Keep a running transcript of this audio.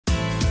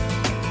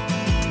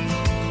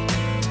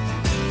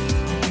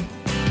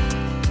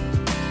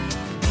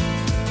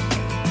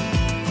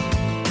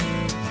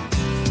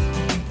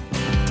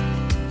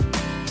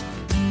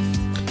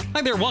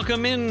Hi there,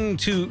 welcome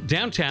into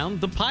Downtown,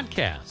 the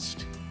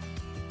podcast.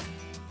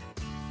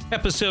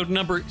 Episode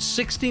number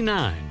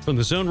 69 from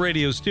the Zone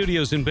Radio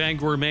studios in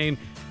Bangor, Maine.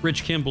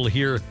 Rich Kimball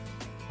here,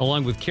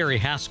 along with Carrie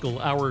Haskell.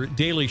 Our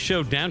daily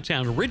show,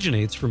 Downtown,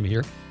 originates from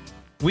here,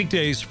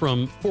 weekdays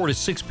from 4 to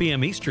 6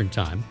 p.m. Eastern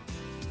Time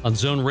on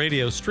Zone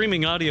Radio,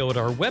 streaming audio at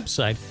our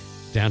website,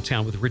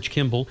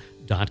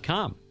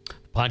 downtownwithrichkimball.com. The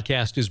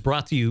podcast is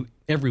brought to you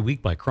every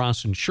week by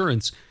Cross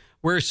Insurance,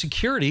 where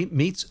security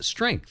meets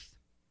strength.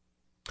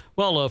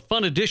 Well, a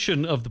fun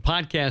edition of the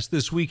podcast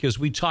this week as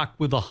we talk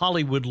with a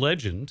Hollywood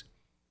legend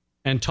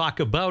and talk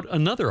about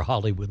another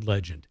Hollywood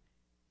legend.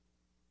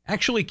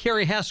 Actually,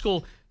 Carrie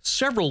Haskell,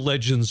 several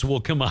legends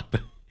will come up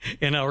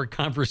in our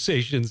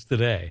conversations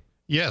today.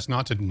 Yes,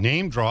 not to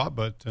name drop,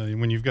 but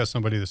when you've got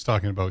somebody that's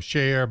talking about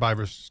Cher,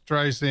 Barbra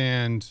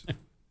Streisand,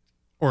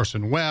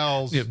 Orson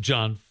Welles,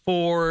 John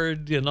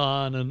Ford, and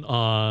on and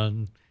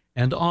on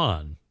and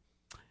on.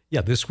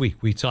 Yeah, this week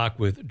we talk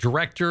with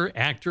director,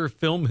 actor,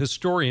 film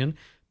historian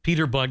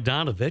Peter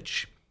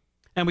Bogdanovich,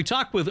 and we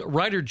talk with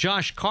writer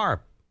Josh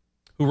Karp,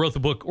 who wrote the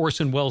book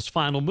Orson Welles'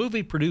 Final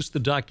Movie, produced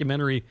the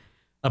documentary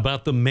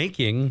about the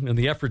making and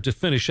the effort to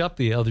finish up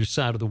The Other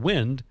Side of the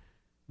Wind,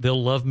 They'll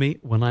Love Me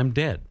When I'm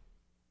Dead.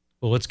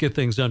 Well, let's get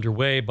things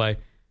underway by,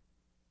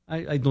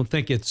 I don't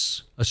think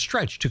it's a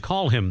stretch to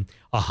call him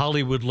a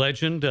Hollywood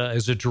legend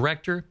as a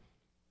director.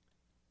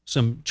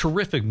 Some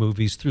terrific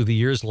movies through the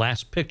years,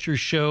 Last Picture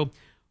Show,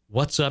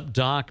 What's Up,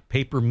 Doc,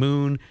 Paper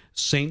Moon,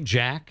 St.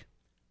 Jack.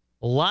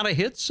 A lot of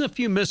hits, a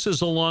few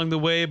misses along the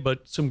way,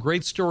 but some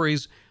great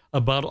stories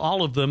about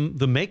all of them,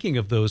 the making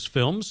of those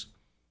films,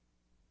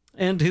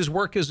 and his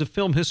work as a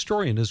film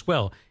historian as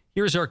well.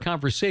 Here's our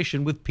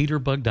conversation with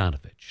Peter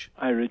Bogdanovich.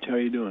 Hi, Rich. How are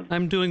you doing?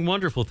 I'm doing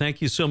wonderful.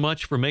 Thank you so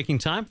much for making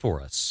time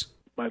for us.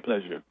 My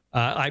pleasure.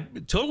 I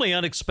totally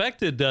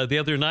unexpected. The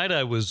other night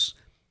I was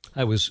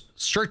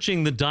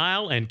searching the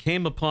dial and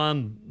came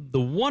upon the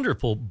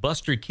wonderful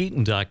Buster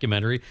Keaton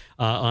documentary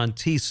on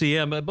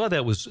TCM. Boy,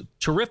 that was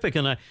terrific,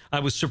 and I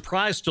was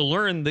surprised to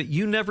learn that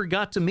you never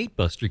got to meet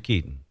Buster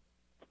Keaton.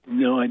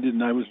 No, I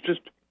didn't. I was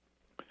just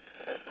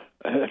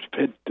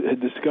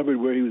had discovered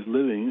where he was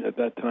living at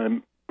that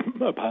time,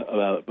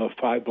 about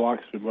 5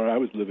 blocks from where I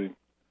was living,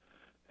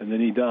 and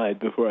then he died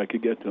before I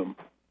could get to him.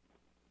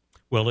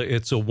 Well,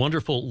 it's a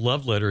wonderful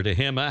love letter to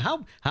him.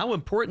 How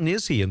important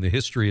is he in the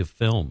history of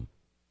film?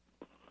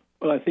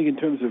 Well, I think in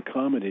terms of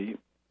comedy,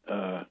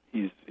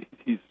 he's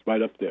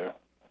right up there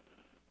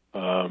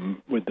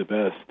with the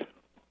best.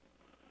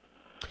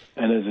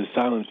 And as a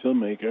silent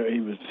filmmaker,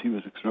 he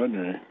was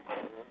extraordinary.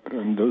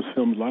 And those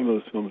films, a lot of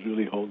those films,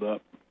 really hold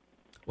up.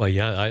 Well,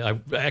 yeah, I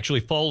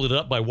actually followed it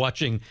up by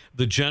watching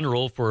The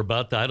General for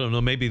about, I don't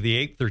know, maybe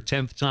the 8th or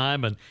 10th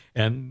time,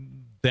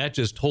 and that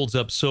just holds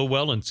up so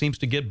well and seems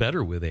to get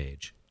better with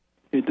age.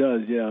 It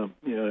does, yeah.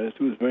 It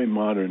was a very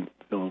modern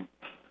film.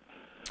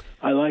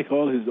 I like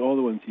all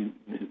the ones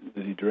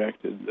that he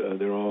directed.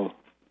 They're all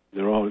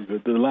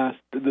good.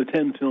 The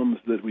 10 films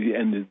that we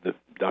ended the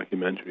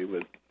documentary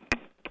with.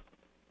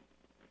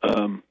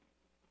 I'm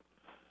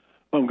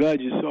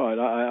glad you saw it.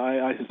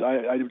 I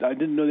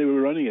didn't know they were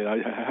running it. I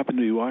happened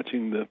to be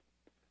watching the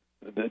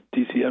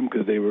TCM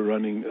because they were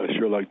running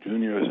Sherlock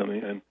Jr. or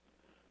something,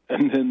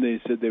 and then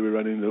they said they were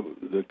running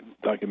the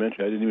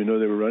documentary. I didn't even know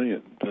they were running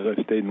it, but I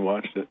stayed and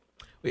watched it.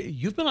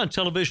 You've been on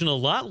television a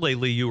lot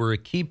lately. You were a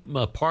key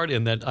part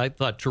in that, I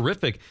thought,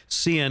 terrific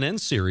CNN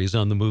series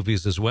on the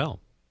movies as well.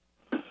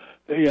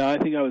 Yeah, I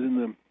think I was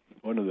in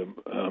one of them,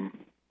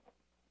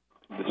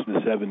 in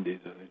the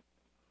 70s, I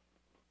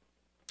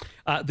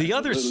think. The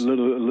others, a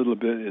little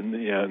bit in the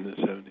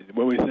 70s.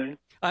 What were you saying?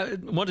 I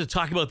wanted to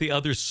talk about The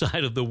Other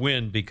Side of the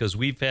Wind because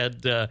we've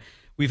had a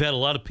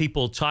lot of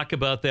people talk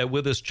about that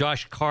with us.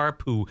 Josh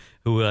Karp, who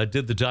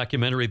did the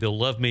documentary "They'll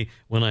Love Me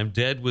When I'm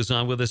Dead," was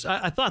on with us.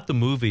 I thought the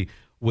movie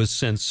was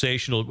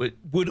sensational.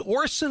 Would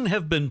Orson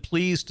have been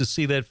pleased to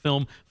see that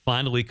film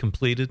finally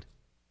completed?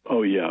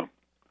 Oh yeah,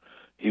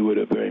 he would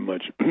have very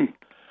much.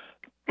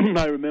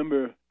 I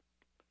remember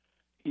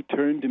he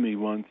turned to me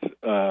once.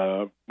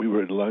 We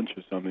were at lunch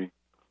or something,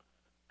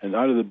 and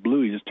out of the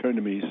blue, he just turned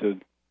to me. He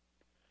said,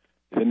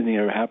 "If anything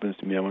ever happens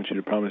to me, I want you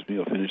to promise me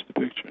you'll finish the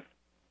picture."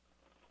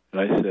 And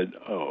I said,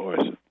 "Oh,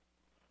 Orson,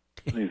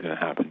 nothing's going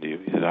to happen to you."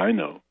 He said, "I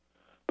know,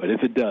 but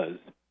if it does,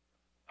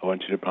 I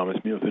want you to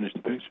promise me you'll finish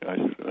the picture." I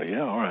said, "Oh,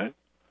 yeah, all right.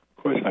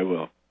 Of course I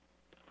will."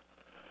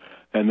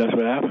 And that's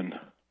what happened.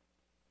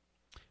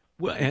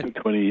 Well, it took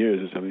 20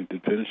 years or something to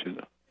finish it.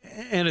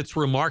 And it's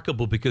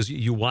remarkable because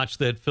you watch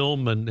that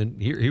film,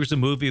 and here's a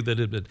movie that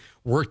had been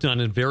worked on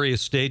in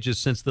various stages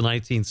since the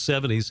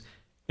 1970s,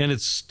 and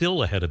it's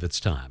still ahead of its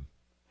time.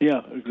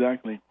 Yeah,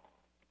 exactly.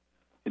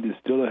 It is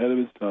still ahead of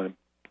its time.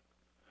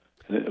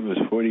 And it was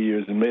 40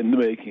 years in the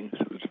making,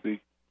 so to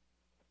speak.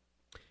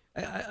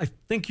 I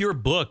think your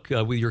book,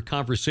 with your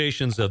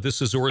conversations,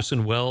 This is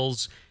Orson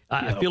Welles,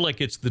 I feel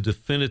like it's the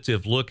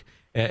definitive look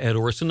at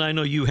Orson. I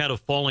know you had a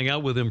falling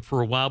out with him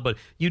for a while, but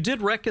you did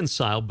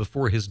reconcile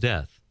before his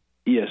death.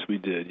 Yes, we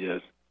did,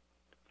 yes.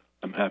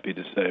 I'm happy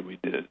to say we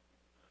did.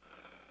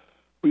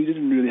 We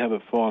didn't really have a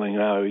falling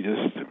out.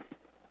 It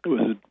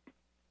was a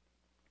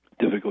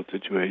difficult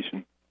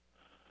situation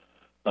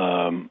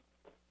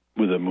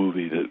with a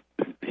movie that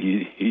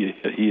he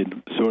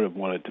had sort of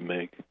wanted to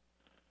make.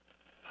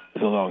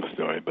 It's a long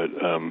story, but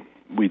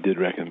we did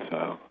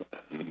reconcile,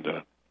 and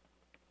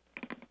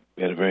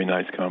we had a very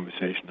nice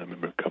conversation. I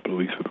remember a couple of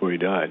weeks before he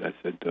died, I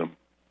said,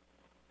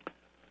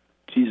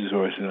 "Jesus,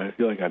 Orson, I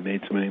feel like I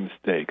made so many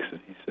mistakes."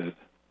 And he said,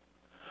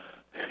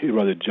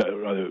 rather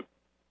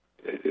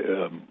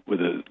with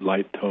a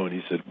light tone,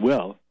 he said,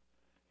 "Well,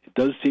 it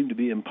does seem to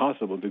be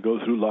impossible to go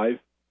through life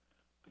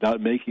without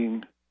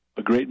making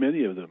a great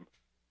many of them."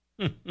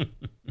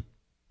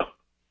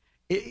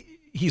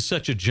 He's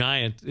such a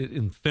giant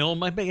in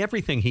film. I mean,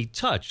 everything he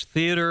touched,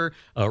 theater,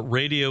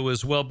 radio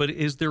as well. But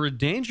is there a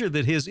danger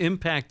that his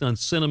impact on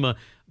cinema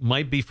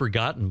might be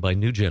forgotten by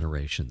new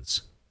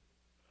generations?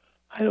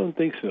 I don't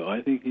think so.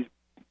 I think he's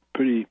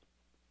pretty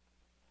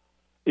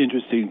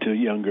interesting to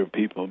younger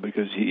people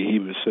because he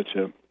was such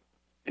a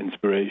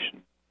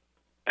inspiration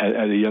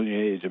at a young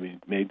age. I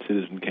mean, made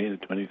Citizen Kane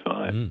at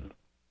 25.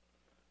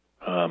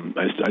 I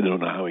don't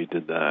know how he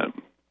did that.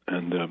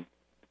 And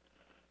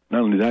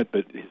not only that,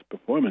 but his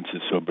performance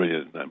is so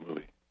brilliant in that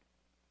movie.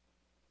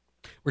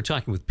 We're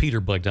talking with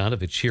Peter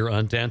Bogdanovich here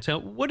on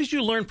Downtown. What did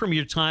you learn from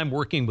your time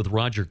working with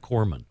Roger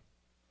Corman?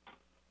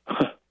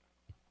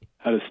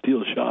 How to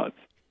steal shots.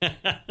 He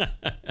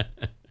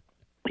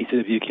said,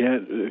 if you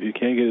can't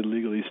get it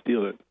legally,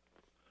 steal it.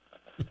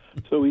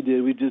 So we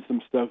did. We did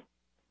some stuff.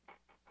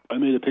 I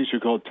made a picture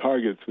called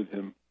Targets with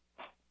him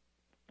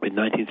in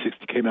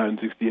 1960. Came out in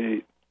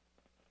 '68,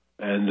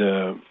 and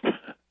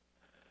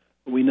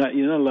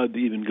you're not allowed to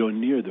even go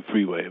near the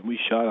freeway. And we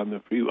shot on the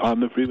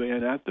freeway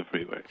and at the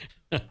freeway.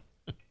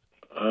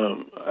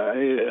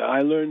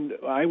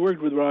 I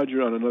worked with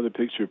Roger on another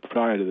picture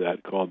prior to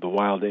that called The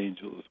Wild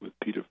Angels with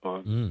Peter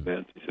Fonda and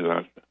Nancy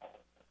Sinatra.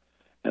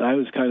 And I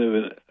was kind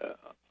of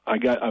I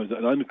was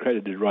an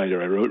uncredited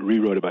writer. I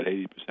rewrote about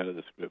 80% of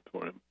the script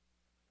for him.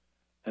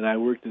 And I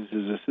worked as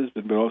his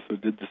assistant, but also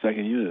did the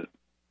second unit,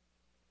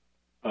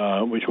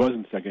 which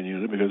wasn't second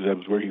unit because I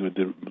was working with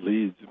the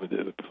leads, with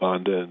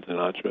Fonda and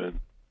Sinatra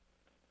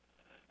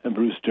and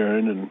Bruce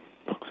Stern and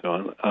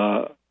so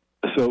on.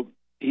 So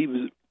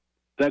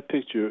that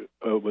picture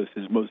was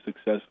his most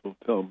successful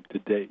film to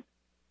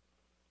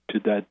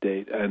that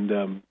date. And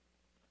I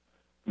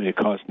mean, it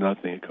cost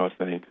nothing. It cost,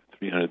 I think,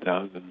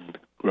 $300,000,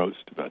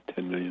 grossed about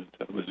 $10 million.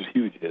 So it was a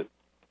huge hit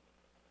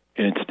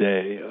in its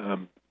day.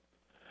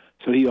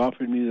 So he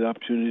offered me the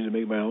opportunity to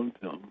make my own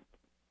film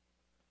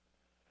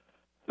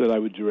that I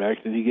would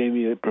direct, and he gave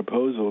me a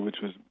proposal which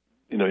was,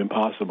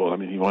 impossible. I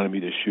mean, he wanted me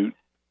to shoot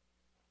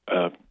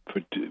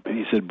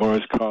he said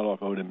Boris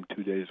Karloff owed him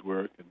 2 days'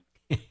 work,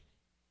 and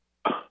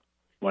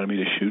wanted me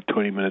to shoot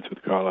 20 minutes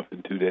with Karloff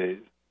in 2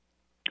 days,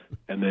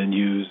 and then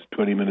use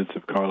 20 minutes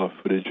of Karloff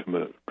footage from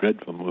a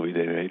dreadful movie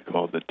they made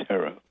called The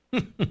Terror,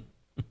 and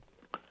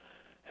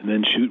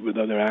then shoot with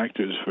other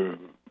actors for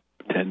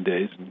 10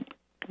 days and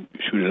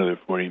shoot another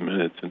 40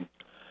 minutes, and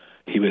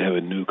he would have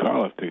a new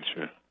Karloff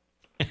picture.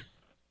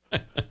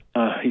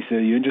 He said,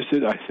 "Are you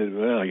interested?" I said,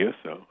 "Well, I guess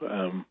so."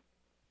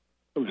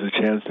 It was a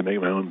chance to make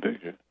my own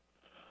picture.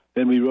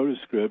 Then we wrote a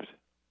script,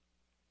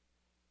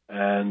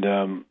 and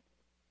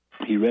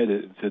he read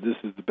it and said, "This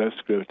is the best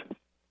script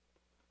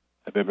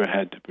I've ever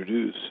had to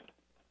produce,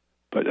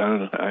 but I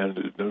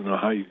don't know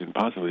how you can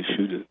possibly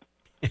shoot it.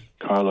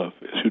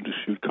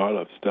 Shoot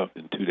Karloff stuff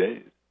in 2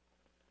 days.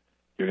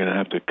 You're going to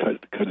have to cut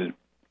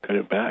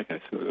it back."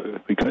 I said,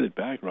 "If we cut it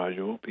back,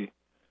 Roger, it won't be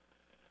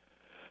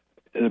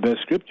the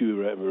best script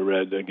you ever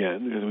read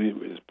again because it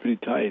was pretty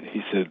tight."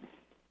 He said,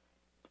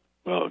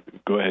 "Well,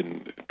 go ahead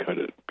and cut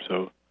it."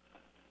 So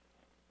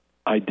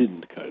I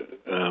didn't cut it.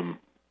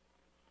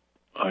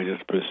 I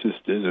just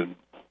persisted and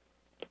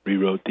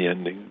rewrote the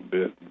ending a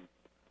bit.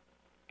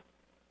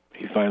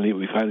 We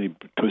finally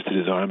twisted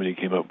his arm, and he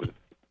came up with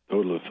a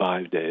total of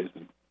 5 days.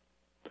 And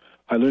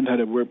I learned how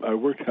to work.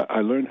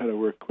 I learned how to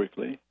work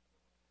quickly,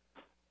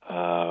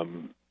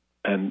 and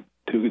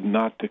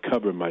not to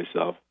cover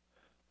myself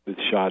with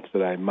shots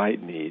that I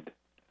might need.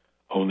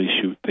 Only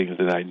shoot things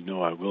that I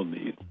know I will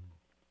need.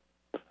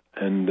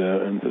 And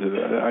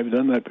I've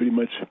done that pretty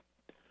much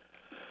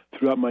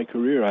throughout my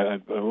career.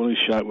 I've only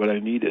shot what I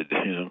needed,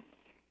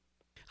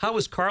 How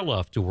was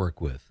Karloff to work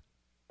with?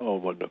 Oh,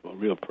 wonderful.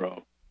 Real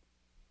pro.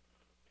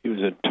 He was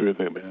a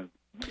terrific man.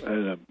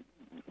 And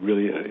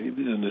he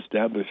was an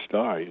established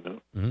star,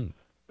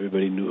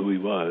 Everybody knew who he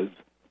was.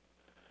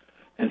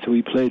 And so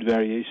we played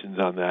variations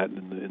on that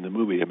in the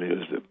movie. I mean,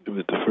 it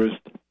was the first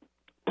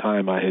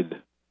time I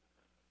had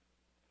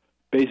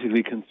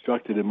basically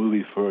constructed a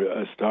movie for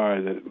a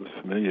star that was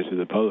familiar to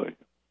the public,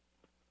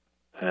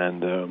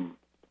 and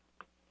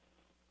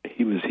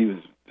he was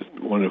just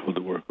wonderful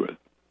to work with,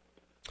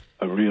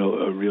 a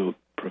real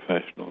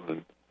professional,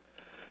 and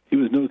he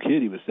was no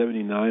kid. He was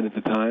 79 at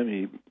the time.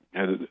 He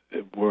had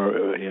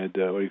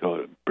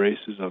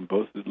braces on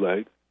both his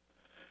legs.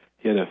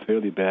 He had a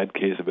fairly bad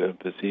case of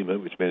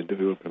emphysema, which made it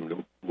difficult for him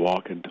to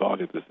walk and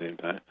talk at the same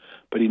time.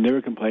 But he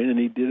never complained, and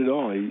he did it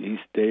all. He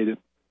stayed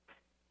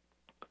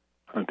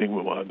I think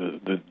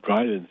the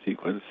drive-in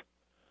sequence,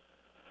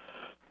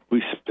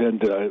 we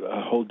spent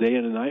a whole day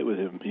and a night with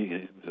him.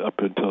 He was up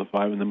until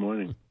 5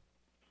 a.m,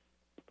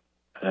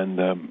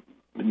 and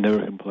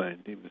never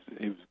complained. He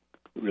was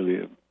really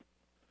a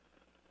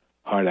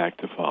hard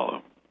act to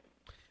follow.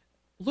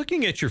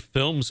 Looking at your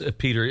films,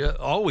 Peter, you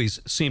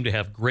always seem to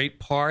have great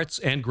parts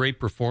and great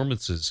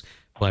performances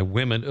by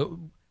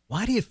women.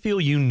 Why do you feel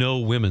you know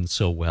women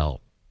so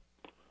well?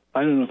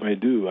 I don't know if I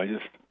do.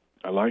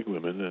 I like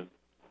women,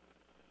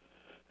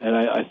 and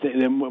I think,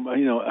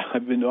 you know,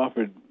 I've been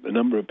offered a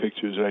number of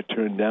pictures that I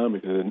turned down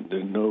because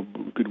there's no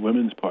good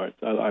women's parts.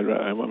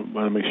 I want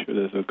to make sure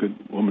there's a good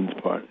woman's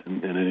part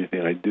in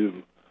anything I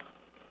do.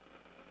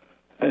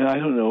 And I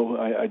don't know.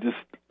 I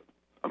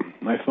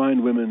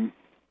find women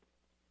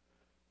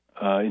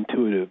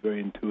very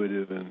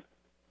intuitive, and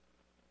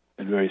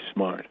very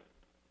smart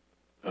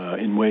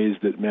in ways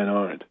that men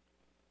aren't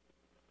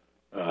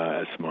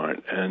as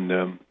smart. And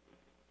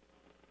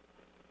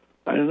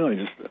I don't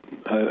know.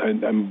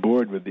 I'm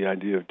bored with the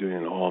idea of doing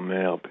an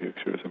all-male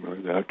picture or something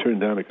like that. I've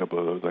turned down a couple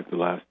of those, like The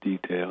Last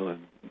Detail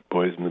and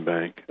Boys in the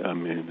Bank. I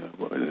mean,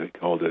 what they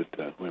called it,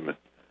 women.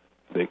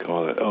 They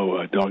call it,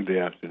 Dog Day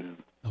Afternoon.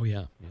 Oh,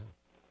 yeah.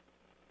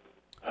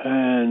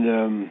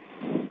 And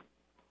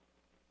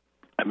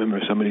I remember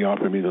somebody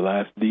offered me The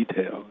Last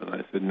Detail, and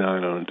I said, no, I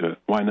don't do it.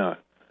 Why not?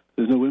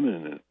 There's no women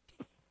in it.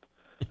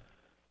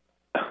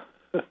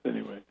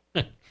 Anyway.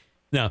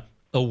 Now,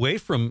 away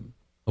from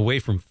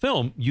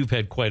film, you've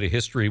had quite a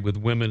history with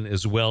women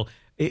as well.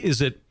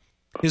 Is it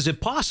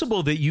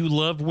possible that you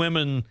love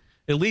women,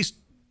 at least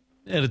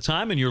at a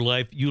time in your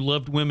life, you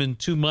loved women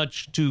too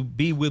much to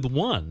be with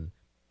one?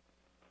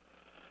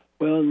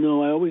 Well,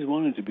 no, I always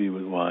wanted to be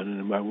with one,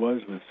 and I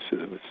was with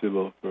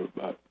Sybil for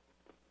about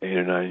 8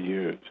 or 9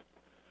 years.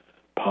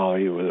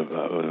 Polly was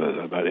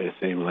about the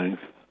same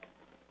length.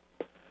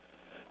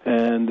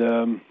 And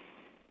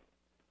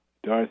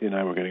Dorothy and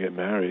I were going to get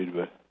married,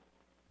 but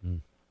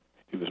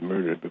he was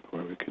murdered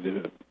before we could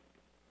do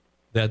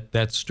it.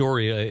 That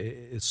story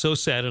is so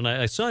sad, and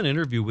I saw an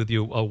interview with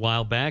you a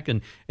while back,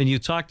 and you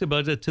talked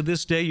about it. To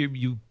this day,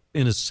 you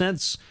in a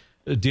sense,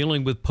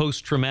 dealing with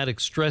post-traumatic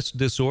stress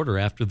disorder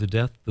after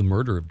the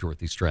murder of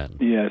Dorothy Stratton.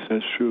 Yes,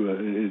 that's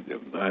true.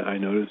 I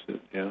noticed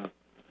it, yeah.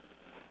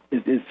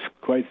 It's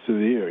quite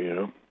severe, you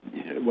know.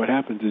 What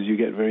happens is you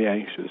get very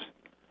anxious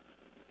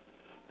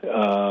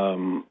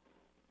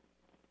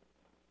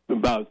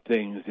about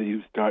things, and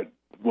you start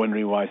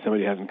wondering why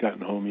somebody hasn't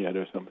gotten home yet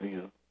or something, you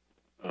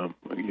know.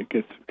 It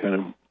gets kind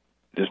of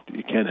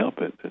you can't help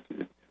it.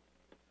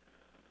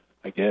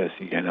 I guess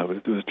you can't help it.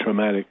 It was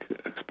traumatic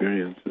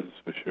experiences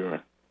for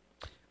sure.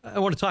 I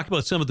want to talk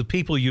about some of the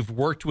people you've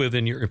worked with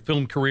in your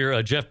film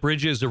career. Jeff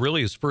Bridges,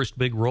 really his first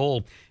big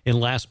role in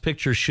Last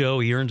Picture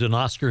Show. He earned an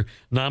Oscar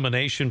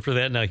nomination for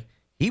that. Now,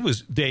 he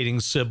was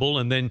dating Sybil,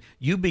 and then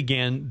you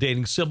began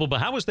dating Sybil.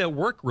 But how was that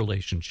work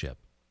relationship?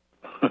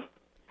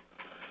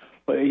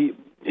 Well,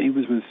 he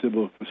was with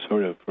Sybil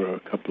for a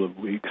couple of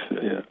weeks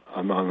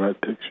on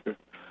that picture.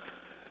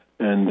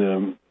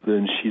 And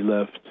then she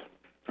left.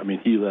 I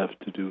mean, he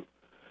left to do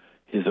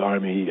his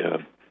Army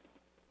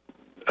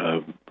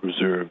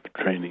reserve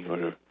training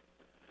order.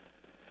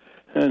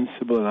 And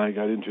Sybil and I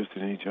got interested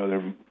in each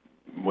other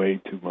way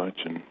too much.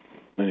 And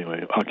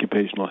anyway,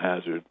 occupational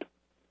hazard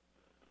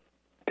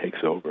takes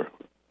over.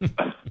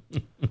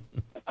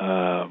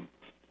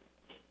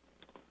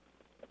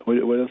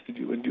 What else did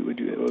you? What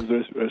was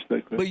the rest of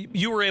that question? But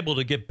you were able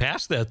to get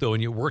past that, though,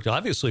 and you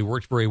obviously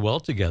worked very well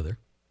together.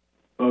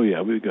 Oh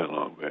yeah, we got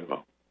along very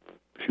well.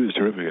 She was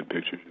terrific at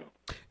picture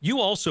show. You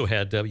also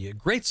had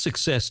great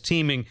success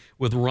teaming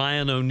with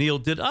Ryan O'Neal.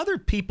 Did other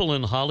people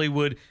in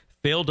Hollywood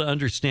fail to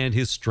understand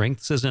his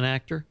strengths as an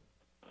actor?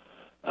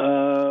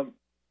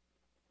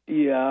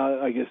 Yeah,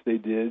 I guess they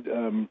did.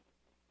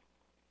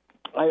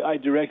 I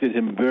directed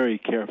him very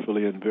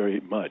carefully and very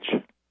much,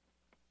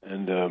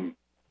 and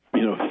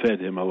fed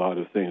him a lot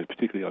of things,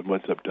 particularly on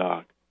What's Up,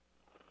 Doc.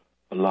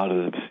 A lot of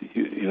them,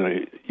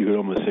 you could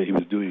almost say he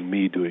was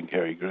doing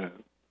Cary Grant,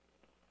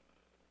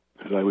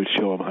 because I would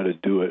show him how to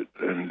do it,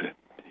 and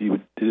he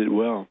did it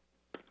well.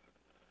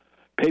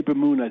 Paper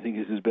Moon, I think,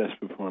 is his best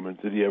performance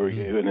that he ever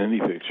gave in any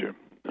picture.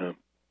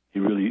 He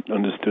really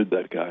understood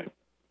that guy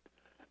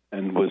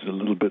and was a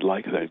little bit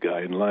like that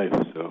guy in life.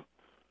 So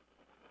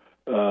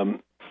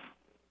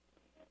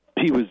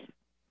he was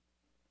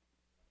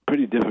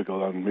pretty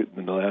difficult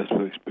in the last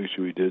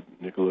picture we did,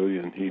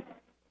 Nickelodeon.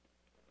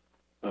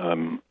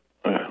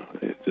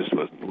 It just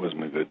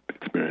wasn't a good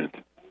experience.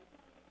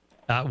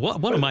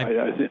 One of my,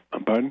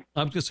 pardon?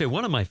 I was going to say,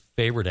 one of my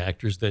favorite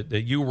actors that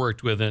you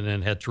worked with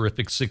and had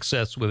terrific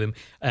success with him.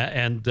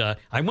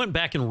 I went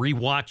back and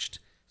rewatched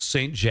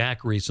St.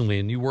 Jack recently,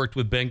 and you worked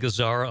with Ben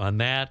Gazzara on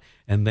that,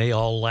 and they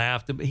all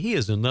laughed. He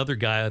is another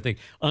guy, I think,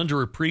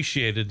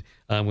 underappreciated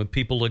when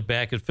people look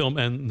back at film.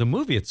 And the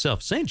movie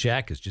itself, St.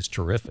 Jack, is just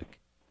terrific.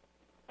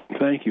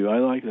 Thank you. I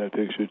like that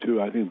picture,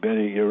 too. I think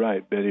you're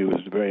right. Benny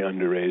was very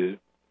underrated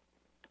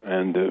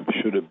and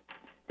should have,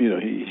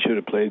 he should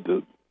have played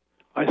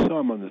I saw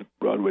him on the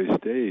Broadway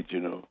stage,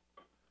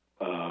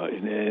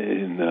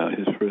 in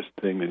his first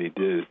thing that he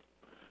did,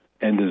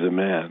 End as a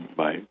Man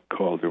by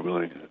Calder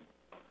Willingham.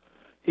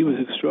 He was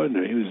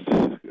extraordinary. He was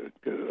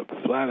a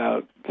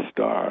flat-out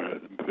star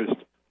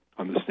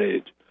on the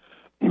stage.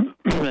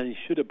 And he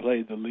should have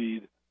played the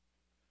lead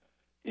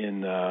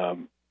in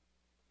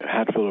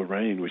Hatful of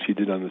Rain, which he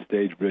did on the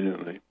stage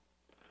brilliantly.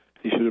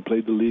 He should have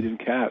played the lead in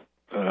Cat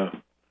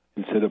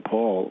instead of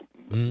Paul.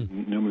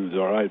 Newman was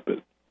all right,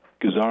 but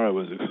Gazzara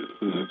was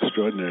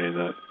extraordinary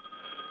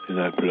in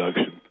that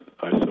production.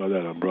 I saw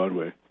that on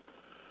Broadway.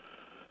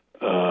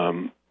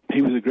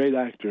 He was a great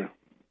actor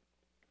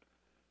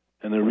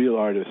and a real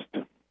artist,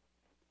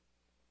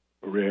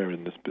 rare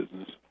in this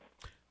business.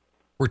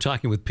 We're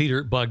talking with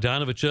Peter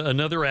Bogdanovich,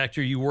 another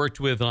actor you worked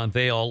with on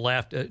They All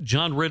Laughed.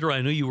 John Ritter,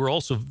 I know you were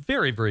also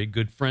very, very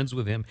good friends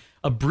with him.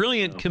 A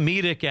brilliant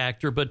comedic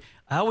actor, but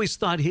I always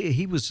thought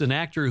he was an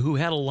actor who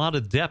had a lot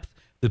of depth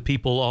that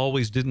people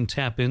always didn't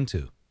tap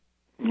into.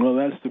 Well,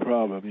 that's the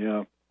problem,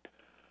 yeah.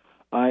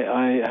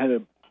 I had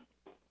a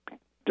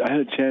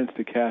chance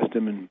to cast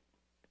him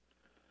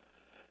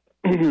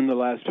in the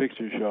Last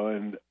Picture Show,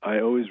 and I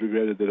always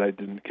regretted that I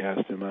didn't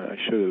cast him. I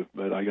should have,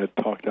 but I got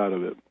talked out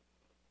of it.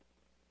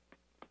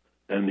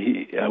 And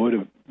I would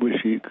have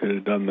wished he could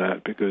have done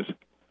that, because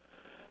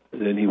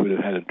then he would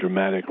have had a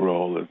dramatic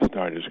role that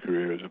started his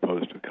career as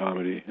opposed to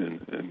comedy.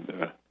 And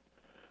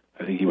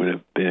I think he would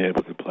have been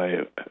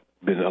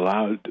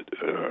allowed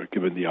or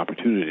given the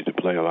opportunity to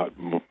play a lot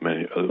more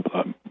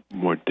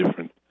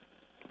different,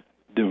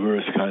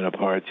 diverse kind of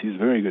parts. He's a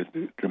very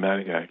good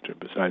dramatic actor.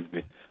 Besides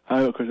me,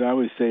 because I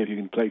always say if you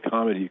can play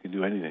comedy, you can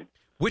do anything.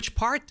 Which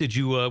part did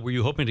you were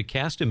you hoping to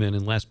cast him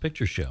in Last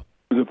Picture Show?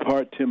 The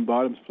part Tim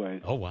Bottoms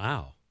played. Oh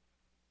wow.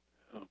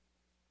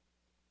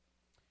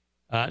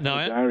 I have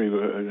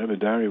a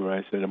diary where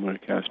I said I'm going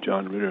to cast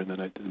John Ritter, and then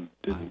I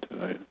didn't.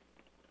 I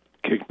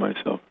kicked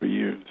myself for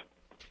years.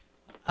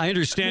 I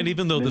understand,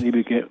 even though he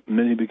became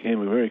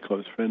a very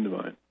close friend of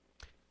mine.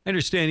 I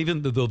understand,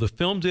 even though the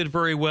film did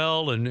very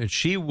well and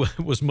she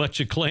was much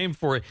acclaimed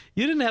for it,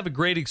 you didn't have a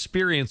great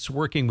experience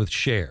working with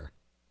Cher.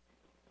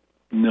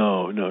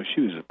 No, she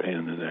was a pain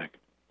in the neck.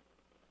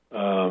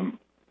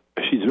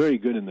 She's very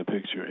good in the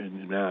picture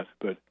in Mask,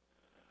 but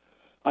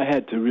I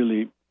had to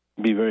really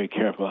be very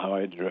careful how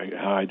I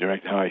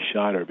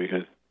shot her,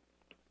 because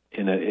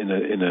she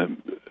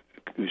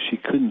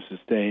couldn't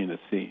sustain a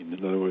scene.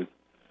 In other words,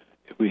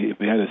 if we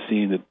had a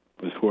scene that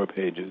was 4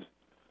 pages,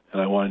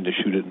 and I wanted to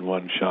shoot it in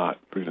one shot,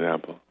 for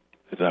example,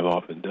 as I've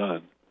often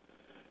done,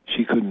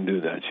 she couldn't do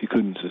that. She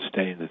couldn't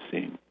sustain the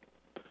scene.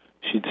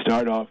 She'd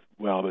start off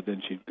well, but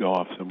then she'd go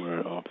off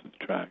somewhere off the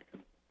track.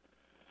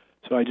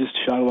 So I just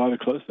shot a lot of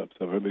close-ups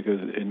of her,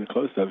 because in the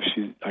close-ups,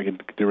 I can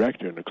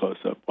direct her in a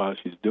close-up while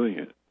she's doing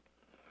it.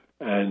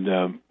 And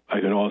I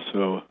can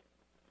also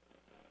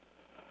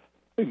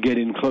get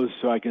in close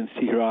so I can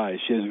see her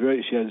eyes. She has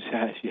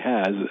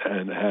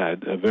and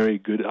had very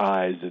good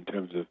eyes in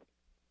terms of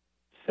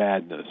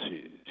sadness.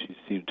 She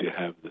seemed to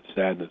have the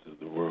sadness of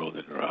the world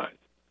in her eyes.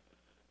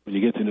 When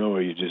you get to know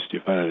her, you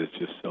find out it's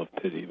just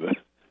self-pity, but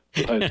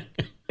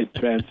it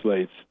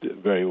translates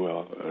very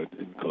well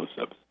in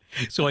close-ups.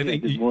 So I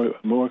think did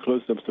more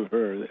close-ups of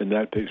her in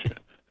that picture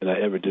than I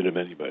ever did of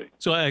anybody.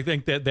 So I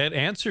think that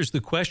answers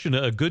the question.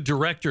 A good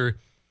director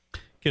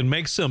can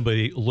make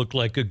somebody look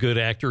like a good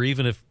actor,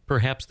 even if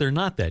perhaps they're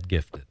not that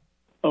gifted.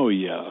 Oh,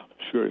 yeah,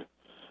 sure.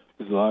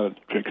 There's a lot of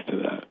tricks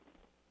to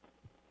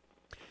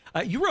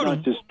that. You wrote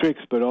not just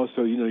tricks, but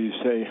also, you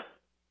say,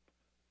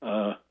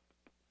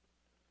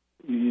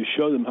 you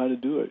show them how to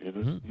do it.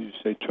 Mm-hmm. You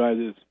say, try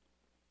this.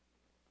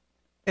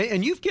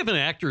 And you've given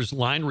actors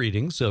line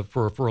readings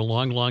for a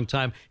long, long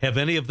time. Have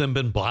any of them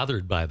been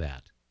bothered by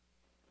that?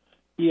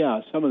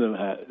 Yeah, some of them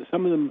have.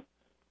 Some of them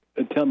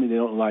tell me they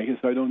don't like it,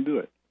 so I don't do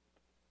it,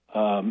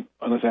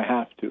 unless I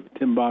have to.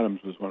 Tim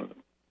Bottoms was one of them.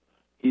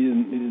 He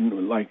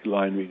didn't like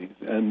line readings,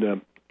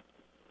 and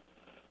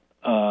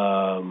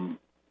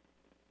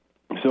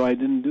so I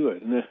didn't do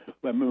it. And I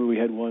remember we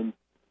had one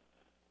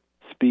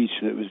speech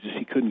that was just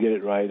he couldn't get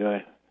it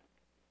right.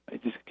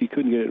 He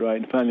couldn't get it right,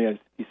 and finally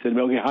he said,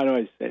 "Okay, how do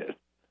I say it?"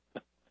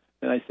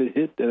 And I said,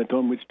 "Hit," and I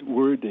told him which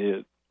word to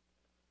hit,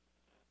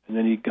 and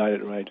then he got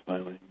it right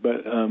finally.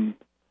 But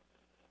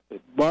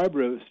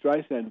Barbara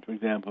Streisand, for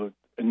example,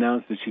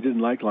 announced that she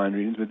didn't like line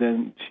readings, but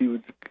then she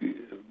would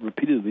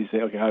repeatedly say,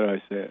 "Okay, how do I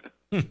say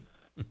it?"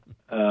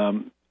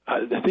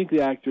 I think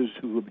the actors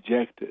who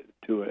objected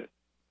to it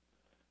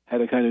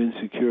had a kind of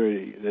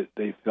insecurity that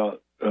they felt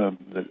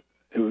that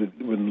it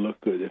wouldn't look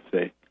good if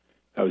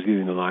I was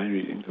giving the line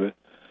readings. But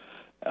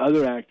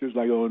other actors,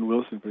 like Owen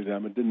Wilson, for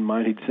example, didn't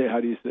mind. He'd say, "How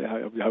do you say?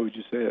 How would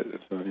you say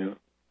it?" So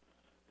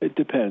it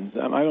depends.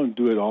 I don't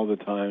do it all the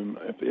time.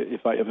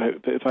 If I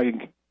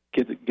can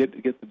get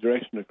the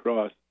direction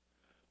across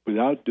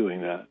without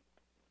doing that,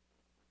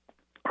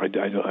 I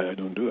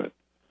don't do it.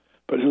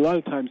 But a lot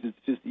of times it's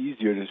just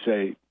easier to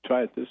say,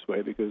 try it this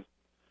way, because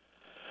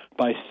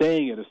by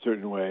saying it a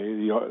certain way,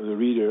 the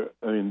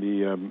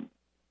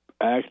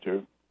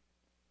actor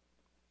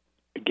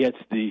gets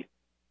the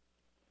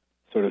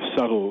sort of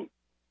subtle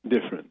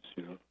difference,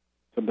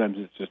 Sometimes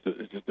it's just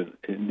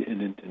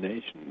an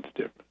intonation that's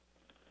different.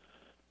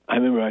 I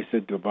remember I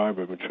said to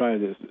Barbara, "But try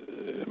this."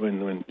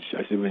 When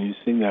I said, when you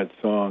sing that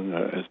song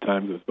as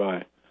time goes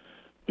by,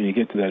 when you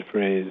get to that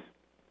phrase,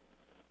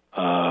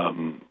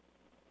 on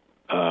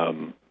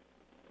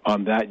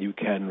that you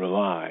can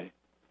rely,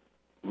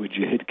 would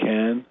you hit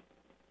can?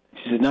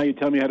 She said, "Now you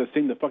tell me how to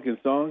sing the fucking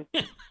song?"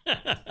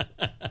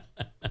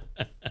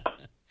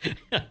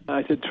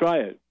 I said, "Try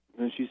it."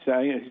 And she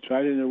sang it. She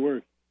tried it and it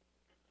worked.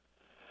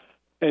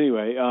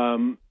 Anyway,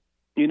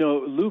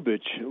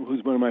 Lubitsch,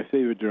 who's one of my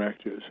favorite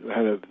directors,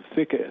 had a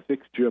thick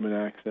German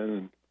accent,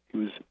 and he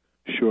was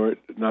short,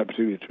 not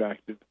particularly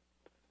attractive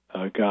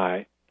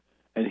guy.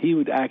 And he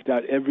would act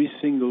out every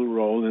single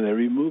role in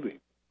every movie.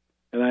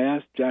 And I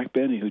asked Jack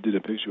Benny, who did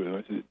a picture with him,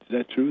 I said, "Is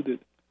that true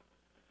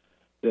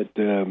that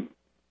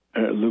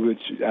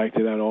Lubitsch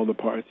acted out all the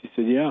parts?" He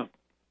said, "Yeah,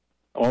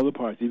 all the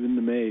parts, even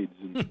the maids."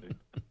 And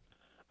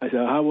I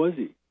said, "How was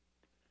he?"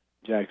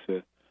 Jack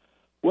said,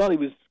 "Well, he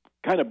was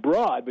kind of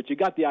broad, but you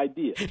got the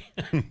idea."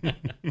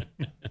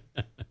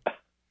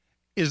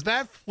 Is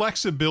that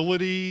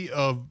flexibility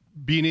of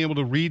being able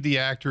to read the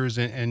actors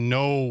and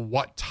know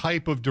what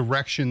type of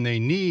direction they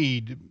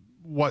need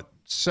what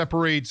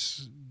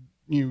separates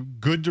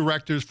good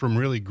directors from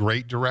really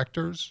great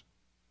directors?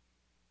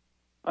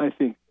 I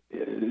think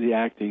the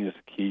acting is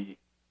key.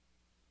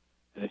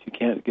 And if you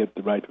can't get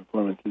the right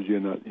performances,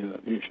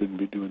 you shouldn't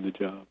be doing the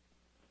job.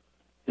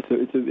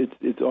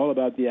 It's all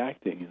about the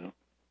acting,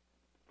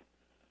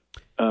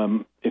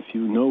 If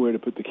you know where to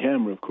put the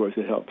camera, of course,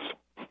 it helps.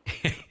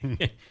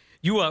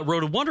 You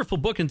wrote a wonderful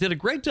book and did a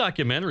great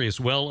documentary as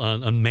well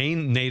on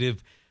Maine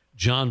native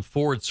John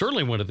Ford,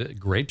 certainly one of the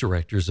great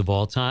directors of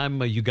all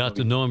time. You got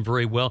to know him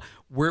very well.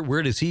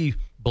 Where does he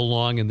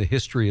belong in the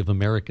history of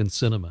American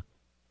cinema?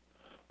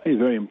 He's a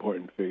very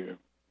important figure.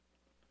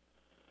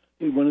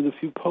 He's one of the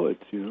few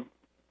poets, and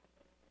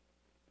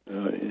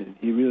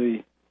he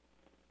really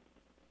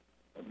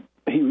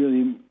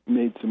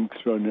made some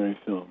extraordinary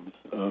films.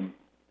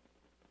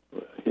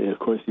 Of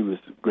course, he was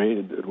great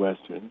at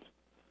westerns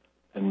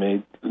and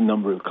made a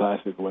number of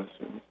classic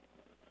westerns,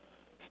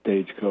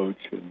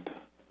 Stagecoach and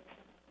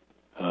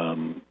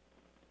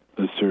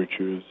The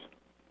Searchers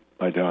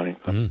by Donnie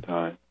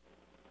Clementine,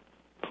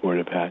 Fort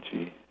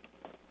Apache.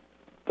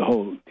 The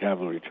whole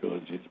Cavalry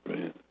trilogy is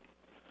brilliant.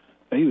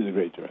 He was a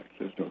great director,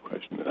 there's no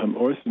question.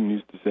 Orson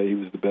used to say he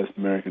was the best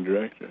American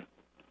director.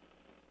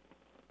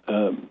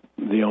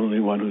 The only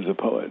one who's a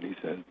poet, he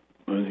said.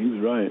 And he was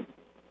right.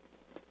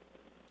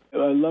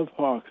 I love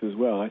Hawks as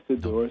well. I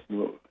said to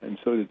Orson, and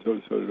so did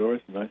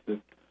Orson, I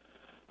said,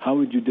 "How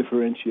would you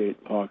differentiate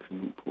Hawks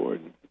and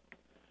Ford?"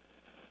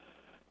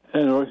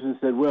 And Orson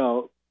said,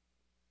 "Well,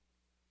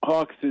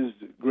 Hawks is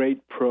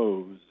great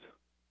prose,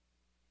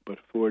 but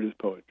Ford is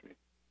poetry."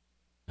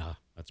 Ah,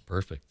 that's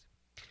perfect.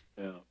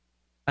 Yeah.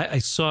 I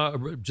saw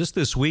just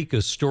this week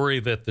a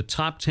story that the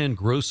top 10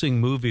 grossing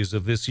movies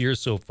of this year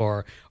so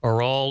far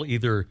are all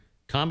either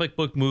comic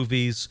book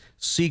movies,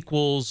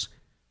 sequels,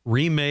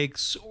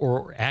 remakes,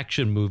 or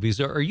action movies.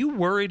 Are you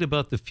worried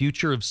about the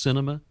future of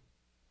cinema?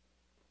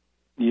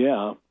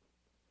 Yeah.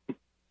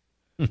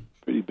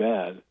 Pretty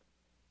bad.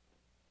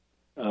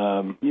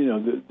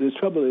 The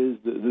trouble is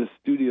the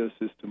studio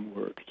system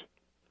worked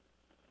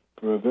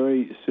for a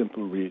very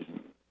simple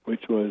reason,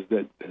 which was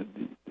that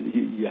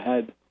you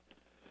had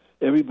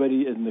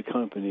everybody in the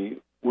company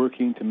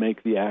working to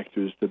make the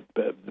actors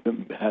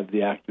have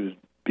the actors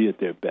be at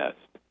their best,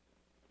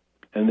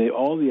 and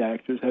all the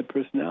actors had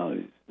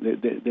personalities.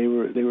 They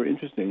were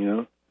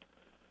interesting,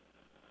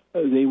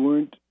 They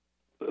weren't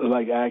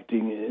like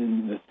acting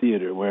in the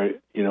theater where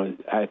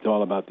it's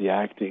all about the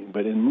acting,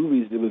 but in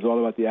movies it was all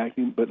about the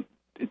acting, but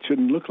it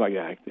shouldn't look like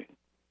acting.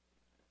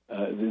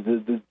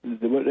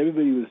 What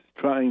everybody was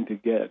trying to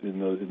get in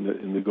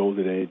the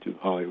golden age of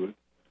Hollywood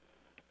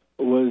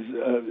was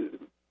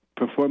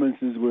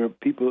performances where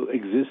people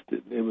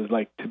existed. It was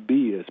like to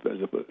be, it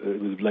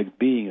was like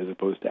being as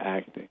opposed to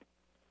acting.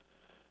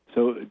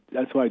 So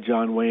that's why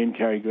John Wayne,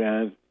 Cary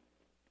Grant,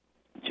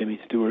 Jimmy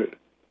Stewart,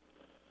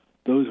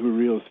 those were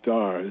real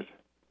stars,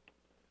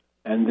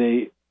 and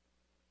they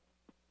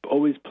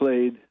always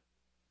played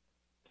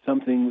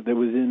something that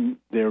was in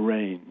their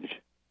range,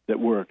 that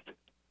worked,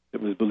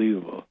 that was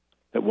believable,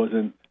 that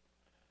wasn't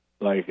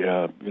like,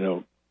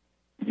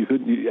 you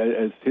couldn't,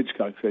 as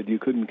Hitchcock said, you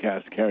couldn't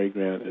cast Cary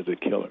Grant as a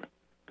killer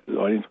because the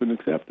audience wouldn't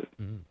accept it.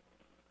 Mm-hmm.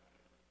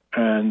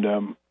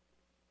 And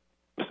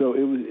so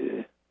it was,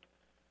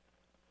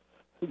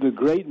 the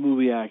great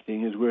movie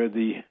acting is where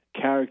the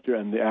character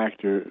and the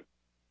actor,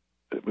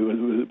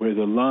 where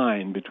the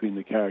line between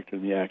the character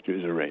and the actor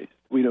is erased.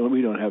 We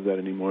don't have that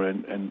anymore,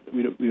 and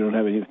we don't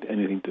have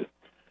anything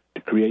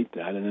to create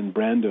that. And then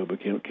Brando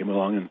came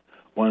along and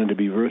wanted to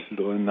be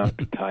versatile and not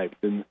be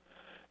typed, and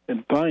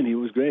fine, he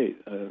was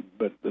great.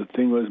 But the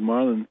thing was,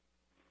 Marlon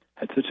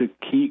had such a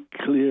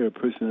clear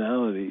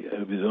personality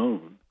of his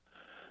own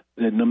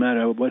that no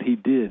matter what he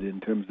did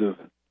in terms of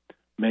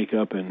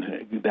makeup and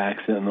the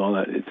accent and all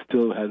that, it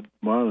still had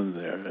Marlon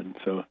there, and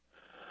so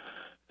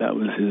that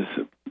was his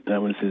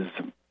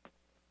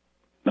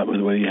that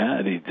was what he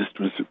had. He just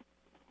was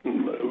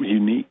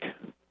unique,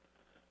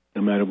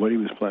 no matter what he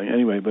was playing.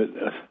 Anyway, but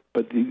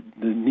the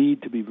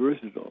need to be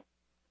versatile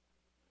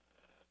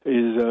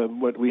is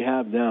what we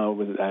have now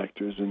with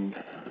actors, and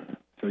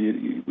so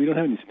we don't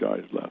have any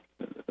stars left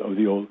of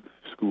the old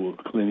school.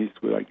 Clint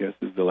Eastwood, I guess,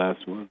 is the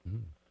last one.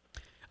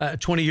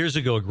 20 years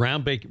ago, a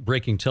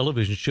groundbreaking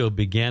television show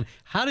began.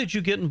 How did you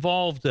get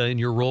involved in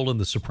your role in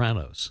The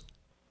Sopranos?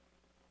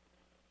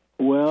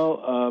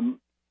 Well,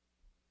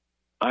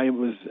 I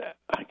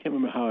can't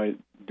remember how I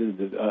did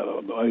it.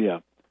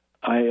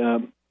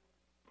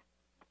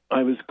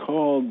 I was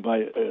called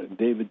by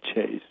David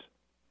Chase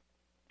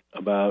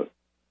about,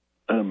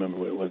 I don't remember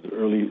what it was,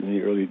 in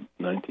the early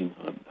 19.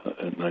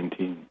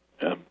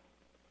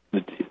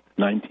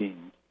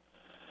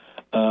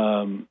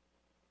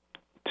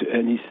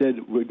 And he said,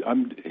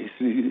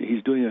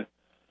 he's doing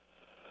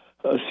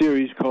a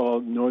series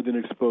called Northern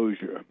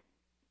Exposure,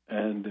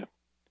 and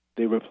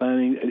they were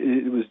planning.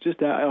 It was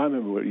just, I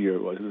remember what year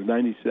it was. It was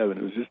 97.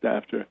 It was just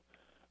after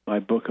my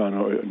book on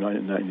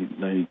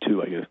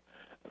 92, I guess,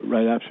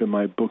 right after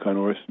my book on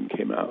Orson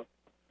came out,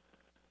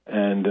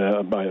 and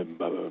by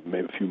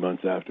maybe a few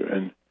months after.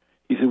 And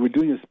he said, we're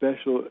doing a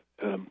special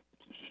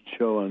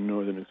show on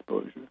Northern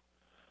Exposure,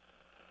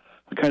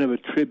 a kind of a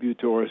tribute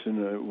to Orson,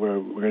 where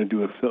we're going to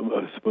do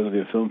supposedly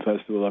a film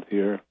festival up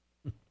here.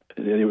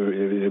 They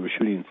were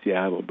shooting in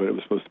Seattle, but it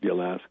was supposed to be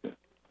Alaska.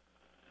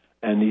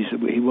 And he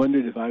said he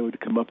wondered if I would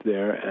come up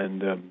there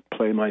and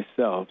play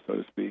myself, so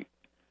to speak,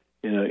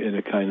 in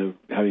a kind of,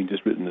 having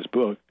just written this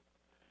book,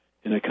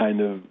 in a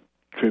kind of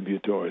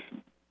tribute to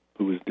Orson,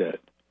 who was dead.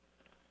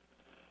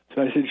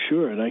 So I said,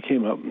 sure, and I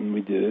came up and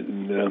we did it.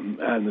 And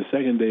on the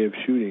second day of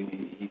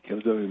shooting, he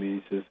comes over to me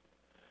and he says,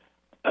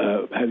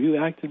 have you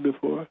acted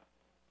before?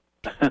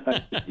 I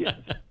said, yes.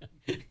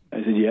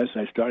 I said, yes,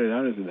 I started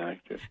out as an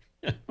actor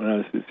when I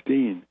was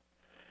 15.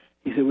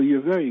 He said, well, you're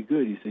very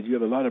good. He said, you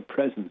have a lot of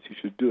presence. You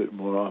should do it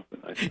more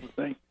often. I said, well,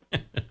 thank you.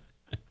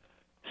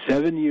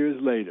 7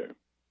 years later,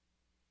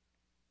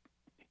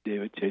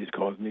 David Chase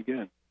calls me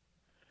again.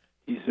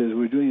 He says,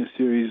 we're doing a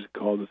series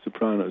called The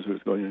Sopranos, which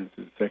is going into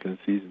the second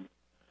season.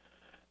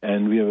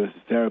 And we have a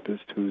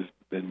therapist who's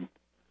been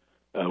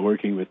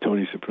working with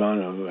Tony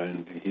Soprano,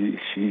 and he's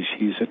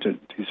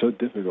so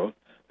difficult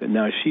that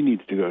now she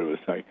needs to go to a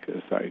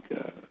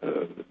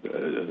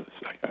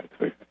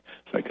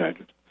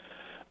psychiatrist.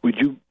 Would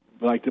you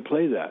like to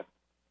play that?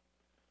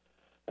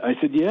 I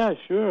said, yeah,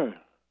 sure.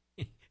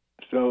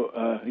 So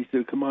he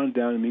said, come on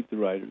down and meet the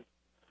writers.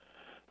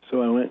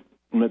 So I went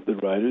and met the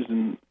writers,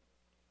 and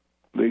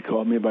they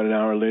called me about an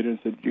hour later and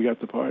said, you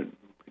got the part.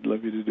 We'd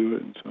love you to do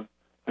it. And so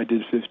I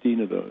did 15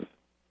 of those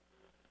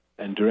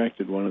and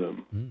directed one of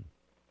them. Mm.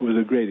 It was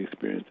a great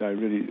experience. I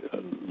really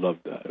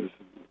loved that. It was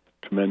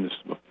tremendous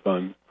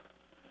fun.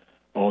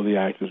 All the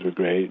actors were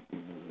great.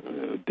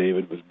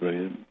 David was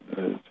brilliant.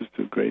 It's just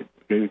a great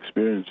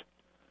experience.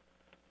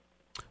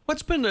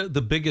 What's been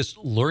the biggest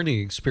learning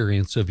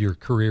experience of your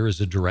career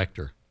as a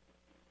director?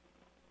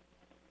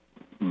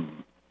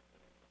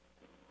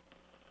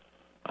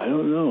 I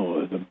don't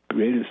know. The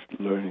greatest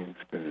learning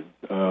experience.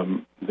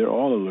 They're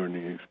all a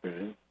learning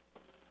experience.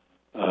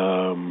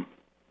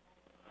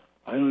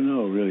 I don't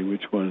know really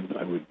which one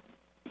I would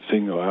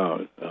single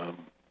out.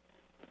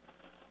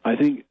 I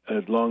think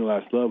At Long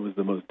Last Love was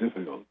the most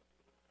difficult,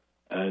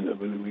 and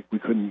we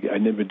couldn't. I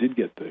never did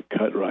get the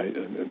cut right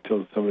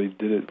until somebody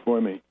did it for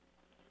me,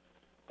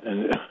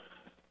 and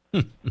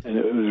and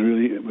it was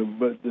really.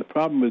 But the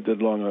problem with At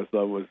Long Last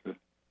Love was that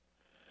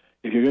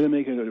if you're going to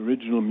make an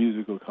original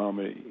musical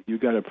comedy, you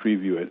got to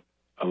preview it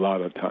a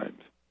lot of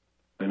times.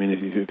 I mean, if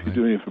you're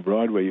doing it for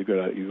Broadway, you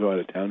go out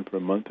of town for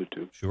a month or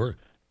two. Sure.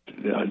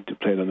 To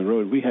play it on the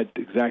road. We had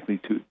exactly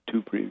two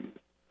previews,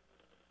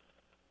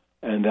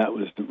 and that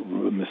was the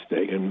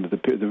mistake. And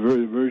the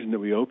version that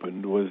we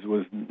opened was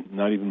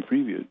not even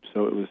previewed,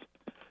 so it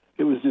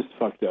was just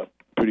fucked up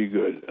pretty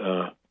good.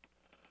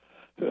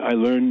 I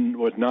learned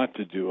what not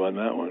to do on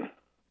that one.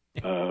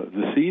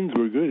 The scenes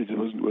were good; it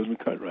just wasn't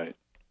cut right.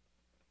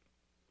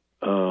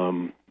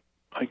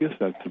 I guess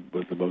that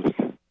was the most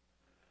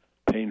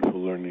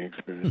painful learning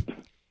experience.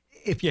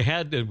 If you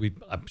had to,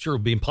 I'm sure it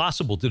would be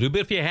impossible to do, but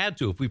if you had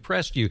to, if we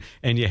pressed you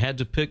and you had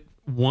to pick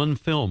one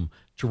film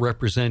to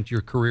represent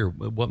your career,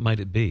 what might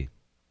it be?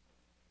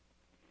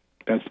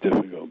 That's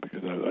difficult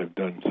because I've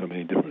done so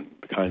many different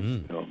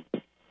kinds of films.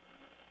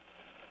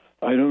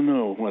 I don't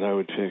know what I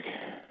would pick.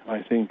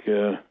 I think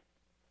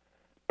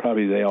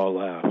probably They All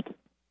Laughed.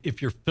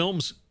 If your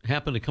films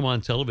happen to come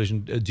on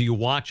television, do you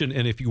watch? And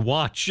if you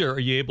watch, are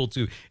you able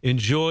to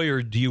enjoy,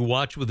 or do you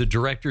watch with a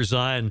director's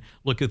eye and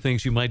look at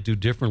things you might do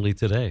differently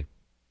today?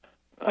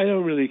 I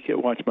don't really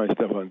watch my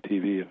stuff on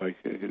TV if I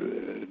could,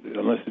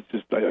 unless it's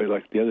just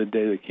like the other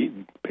day the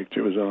Keaton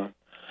picture was on.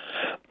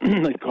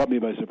 It caught me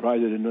by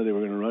surprise. I didn't know they were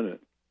going to run it,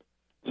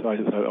 so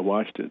I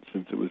watched it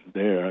since it was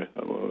there. I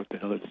thought, well, what the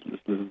hell? Let's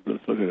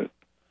look at it,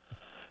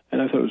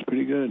 and I thought it was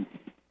pretty good.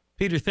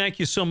 Peter, thank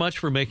you so much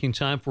for making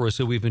time for us.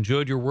 So we've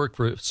enjoyed your work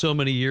for so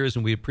many years,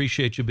 and we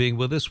appreciate you being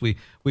with us. We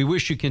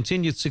wish you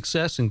continued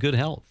success and good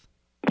health.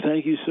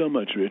 Thank you so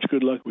much, Rich.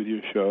 Good luck with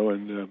your show,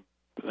 and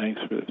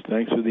thanks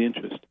for the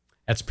interest.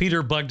 That's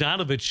Peter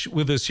Bogdanovich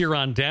with us here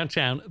on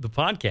Downtown, the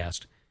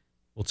podcast.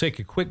 We'll take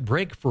a quick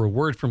break for a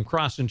word from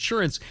Cross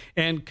Insurance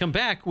and come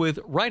back with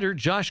writer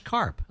Josh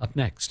Karp up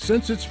next.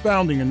 Since its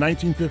founding in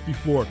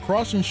 1954,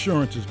 Cross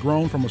Insurance has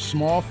grown from a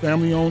small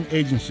family-owned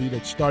agency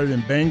that started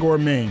in Bangor,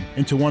 Maine,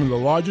 into one of the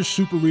largest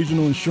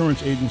super-regional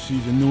insurance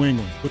agencies in New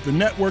England. With a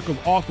network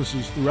of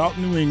offices throughout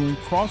New England,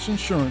 Cross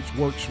Insurance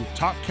works with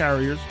top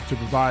carriers to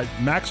provide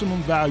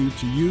maximum value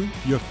to you,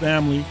 your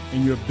family,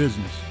 and your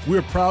business. We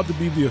are proud to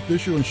be the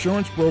official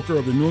insurance broker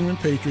of the New England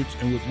Patriots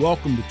and would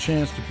welcome the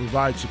chance to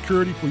provide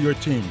security for your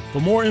team. For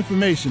more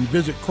information,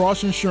 visit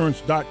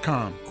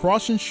crossinsurance.com.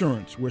 Cross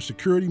Insurance, where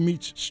security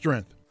meets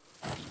strength.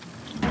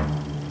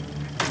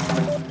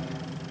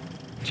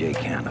 Jay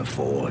can't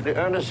afford. The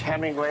Ernest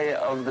Hemingway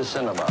of the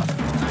cinema.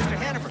 Mr.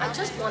 Hannaford. I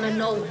just want to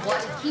know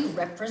what he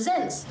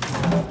represents.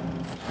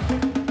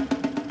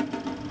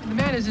 The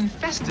man is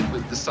infested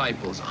with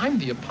disciples. I'm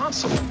the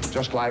apostle.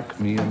 Just like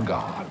me and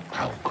God.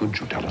 How could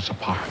you tell us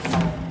apart?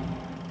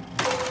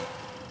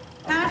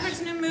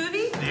 Hannaford's new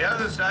movie? The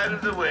Other Side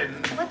of the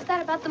Wind. What's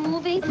that about the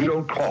movie? We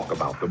don't talk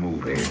about the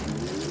movie.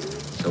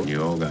 So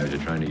you old guys are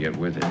trying to get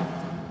with it.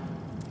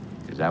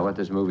 Is that what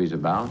this movie's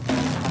about?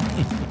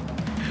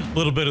 A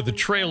little bit of the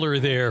trailer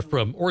there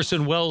from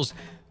Orson Welles'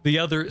 The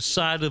Other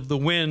Side of the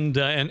Wind,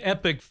 an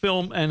epic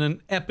film and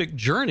an epic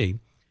journey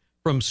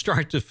from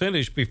start to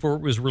finish before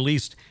it was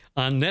released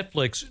on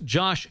Netflix.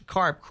 Josh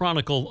Karp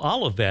chronicled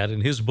all of that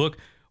in his book,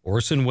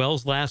 Orson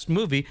Welles' Last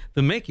Movie,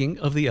 The Making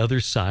of the Other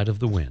Side of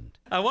the Wind.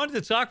 I wanted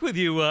to talk with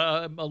you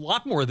a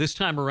lot more this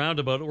time around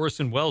about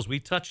Orson Welles.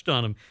 We touched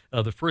on him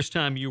the first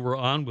time you were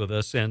on with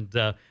us, and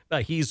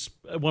he's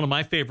one of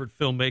my favorite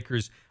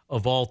filmmakers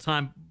of all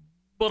time.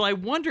 But I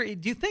wonder,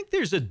 do you think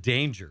there's a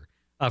danger?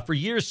 For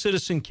years,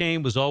 Citizen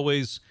Kane was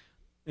always,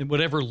 in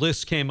whatever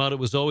list came out, it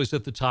was always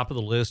at the top of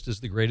the list as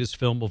the greatest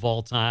film of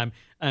all time.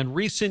 And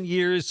recent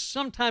years,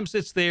 sometimes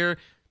it's there,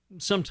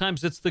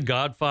 sometimes it's The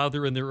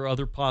Godfather, and there are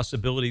other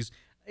possibilities.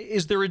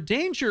 Is there a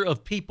danger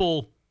of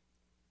people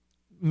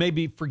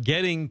maybe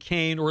forgetting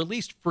Kane, or at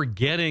least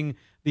forgetting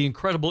the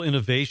incredible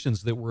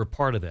innovations that were a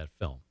part of that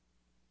film?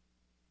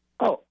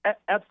 Oh,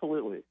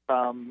 absolutely.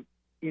 When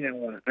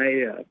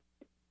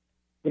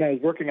I was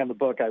working on the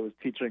book, I was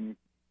teaching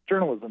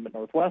journalism at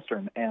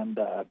Northwestern, and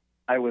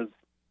I was,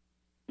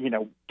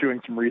 doing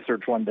some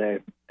research one day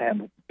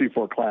and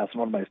before class, and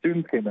one of my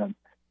students came in,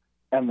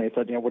 and they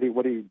said, what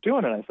are you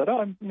doing? And I said,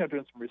 I'm, doing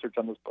some research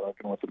on this book,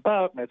 and what's it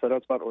about? And I said,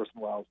 it's about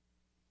Orson Welles.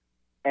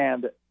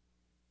 And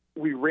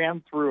we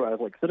ran through, I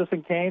was like,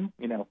 Citizen Kane?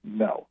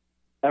 No.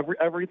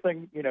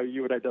 Everything,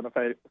 you would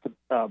identify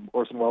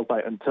Orson Welles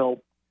by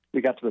until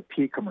we got to the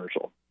P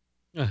commercial,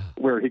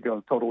 where he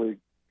goes totally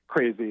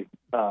crazy,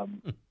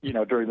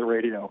 during the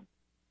radio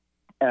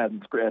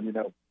and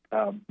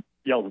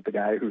yells at the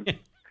guy who's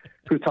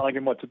telling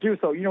him what to do.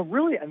 So,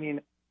 really,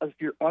 if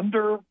you're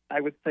under,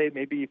 I would say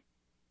maybe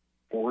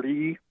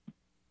 40,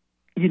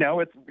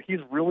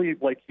 he's really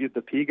like, he's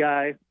the P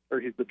guy,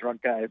 or he's the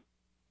drunk guy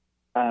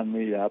on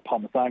the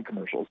Parmesan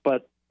commercials.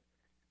 But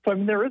so,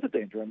 there is a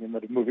danger.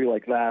 That a movie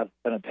like that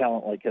and a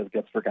talent like his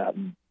gets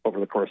forgotten over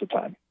the course of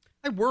time.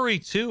 I worry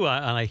too,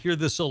 and I hear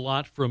this a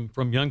lot from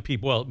young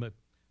people. Well,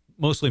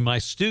 mostly my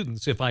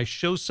students. If I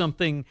show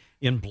something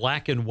in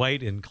black and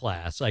white in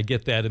class, I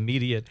get that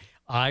immediate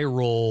eye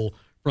roll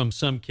from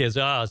some kids.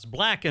 It's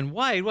black and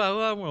white.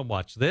 Well, I want to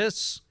watch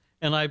this,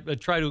 and I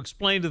try to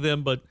explain to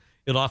them, but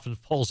it often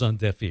falls on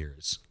deaf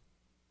ears.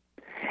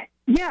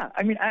 Yeah,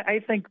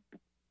 I think,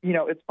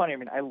 it's funny.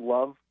 I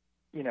love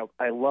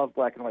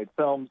black and white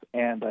films,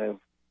 and I have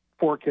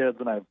 4 kids,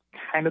 and I've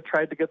kind of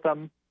tried to get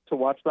them to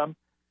watch them.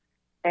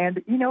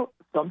 And,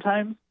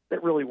 sometimes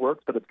it really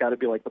works, but it's got to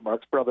be like the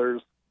Marx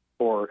Brothers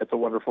or It's a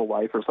Wonderful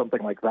Life or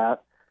something like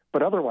that.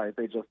 But otherwise,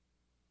 they just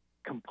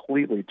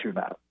completely tune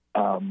out.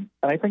 And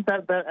I think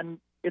that and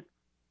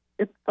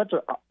it's such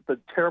a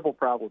terrible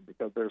problem,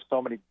 because there's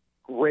so many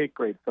great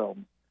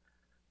films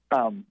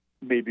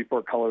made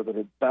before color that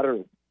are better,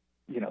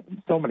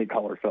 than so many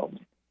color films.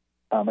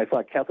 I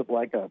saw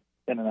Casablanca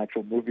in an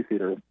actual movie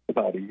theater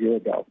about a year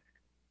ago,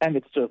 and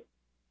it's just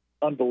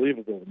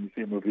unbelievable when you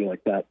see a movie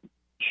like that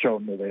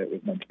shown the way it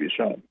was meant to be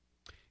shown.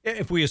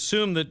 If we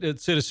assume that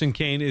Citizen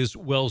Kane is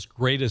Welles'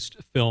 greatest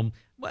film,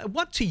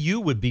 what to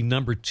you would be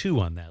number 2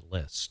 on that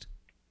list?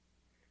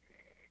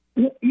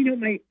 Well,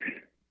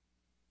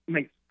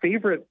 my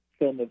favorite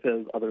film of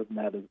his, other than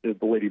that, is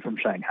The Lady from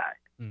Shanghai.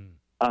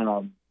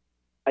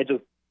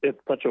 It's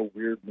such a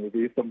weird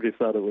movie. Somebody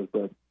said it was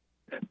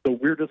the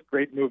weirdest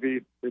great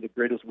movie, or the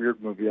greatest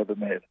weird movie ever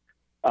made.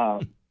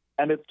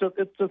 And it's just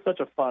such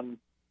a fun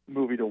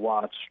movie to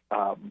watch.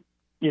 And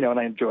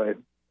I enjoy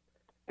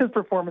his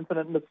performance in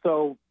it, and it's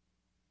so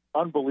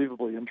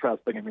unbelievably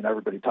interesting.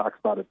 Everybody talks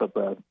about it, but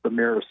the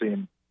mirror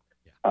scene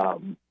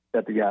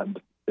at the end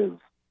is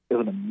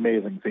an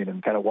amazing scene,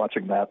 and kind of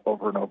watching that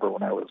over and over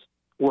when I was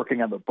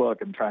working on the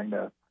book and trying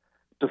to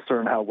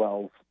discern how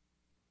Welles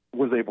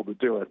was able to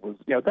do it was,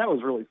 that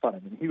was really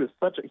fun. He was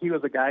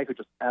a guy who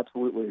just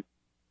absolutely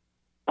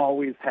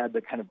always had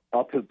to kind of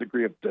up his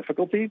degree of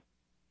difficulty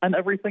on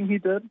everything he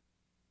did.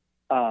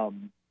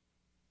 And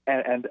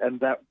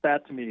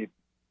that to me,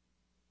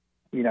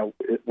 you know,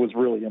 it was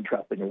really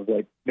interesting. It was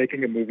like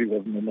making a movie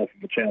wasn't enough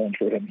of a challenge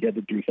for him. He had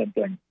to do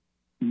something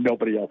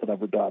nobody else had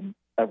ever done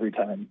every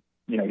time,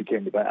 you know, he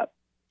came to bat.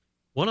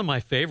 One of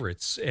my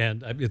favorites,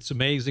 and it's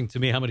amazing to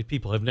me how many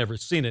people have never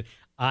seen it.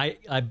 I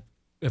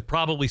have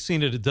probably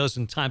seen it a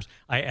dozen times.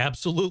 I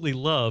absolutely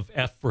love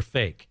F for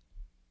Fake.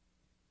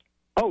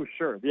 Oh,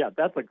 sure. Yeah,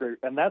 that's a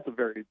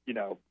very, you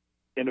know,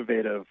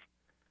 innovative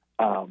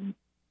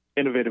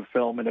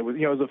film. And it was,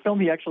 you know, it was a film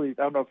he actually,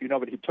 I don't know if you know,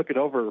 but he took it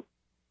over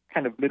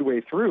kind of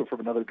midway through from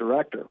another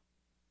director,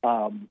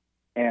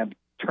 and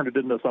turned it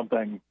into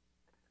something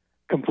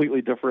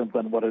completely different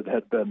than what it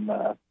had been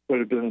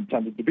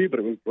intended to be. But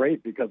it was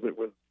great because it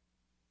was,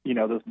 you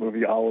know, this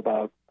movie all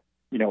about,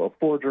 you know, a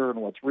forger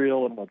and what's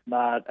real and what's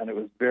not, and it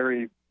was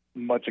very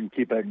much in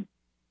keeping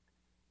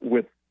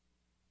with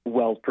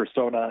Wells'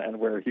 persona and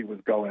where he was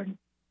going,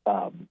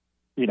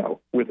 you know,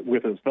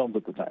 with his films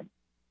at the time.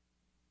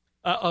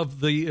 Of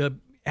the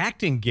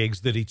acting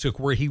gigs that he took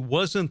where he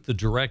wasn't the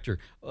director,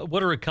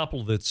 what are a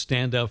couple that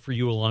stand out for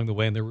you along the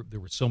way? And there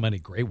were so many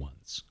great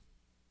ones.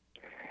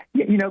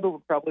 Yeah, you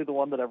know, probably the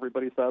one that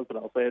everybody says, but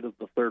I'll say it is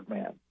The Third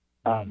Man.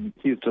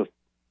 He's just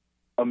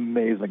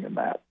amazing in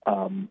that.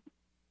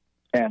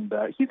 And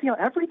he's, you know,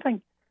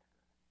 everything.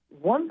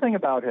 One thing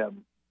about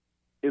him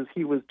is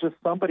he was just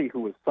somebody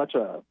who was such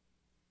a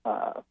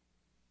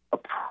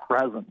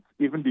presence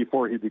even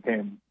before he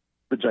became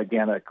the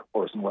gigantic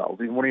Orson Welles.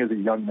 Even when he was a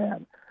young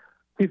man,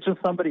 he's just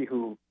somebody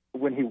who,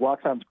 when he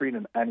walks on screen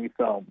in any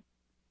film,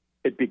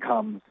 it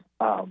becomes,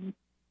 you know,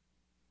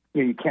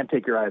 you can't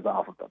take your eyes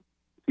off of him.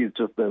 He's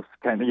just this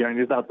kind of, you know,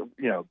 he's not,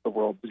 the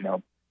world's, you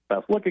know,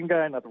 best looking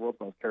guy, not the world's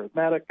most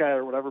charismatic guy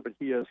or whatever, but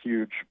he has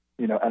huge,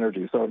 you know,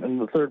 energy. So in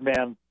The Third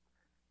Man,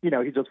 you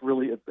know, he just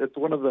really, it's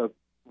one of the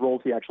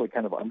roles he actually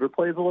kind of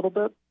underplays a little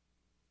bit.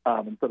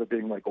 Instead of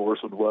being like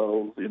Orson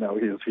Welles, you know,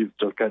 he's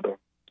just kind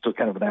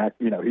of an act,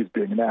 you know, he's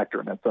being an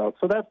actor in it. So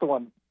that's the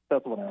one I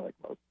like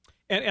most.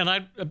 And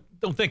I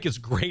don't think it's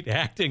great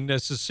acting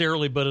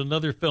necessarily, but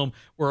another film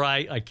where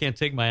I can't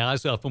take my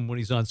eyes off him when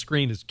he's on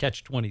screen is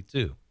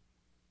Catch-22.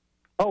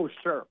 Oh,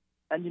 sure.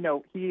 And, you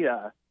know, he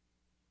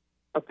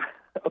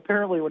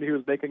apparently when he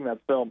was making that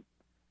film,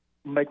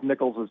 Mike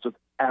Nichols was just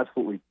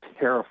absolutely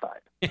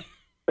terrified to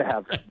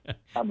have him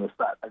on the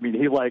set. I mean,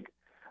 he like,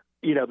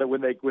 you know, that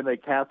when they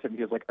cast him,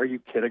 he was like, "Are you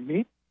kidding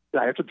me?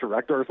 Did I have to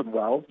direct Orson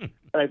Welles?" And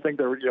I think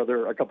there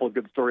are a couple of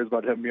good stories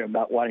about him, you know,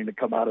 not wanting to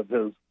come out of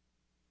his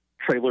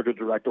trailer to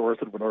direct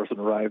Orson when Orson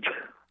arrived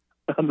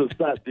on the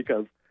set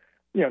because,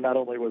 you know, not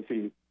only was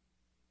he,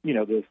 you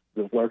know, this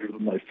larger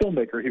than life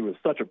filmmaker, he was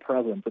such a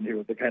presence, and he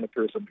was the kind of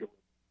person who,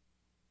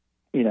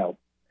 you know,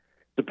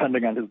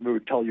 depending on his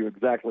mood, tell you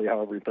exactly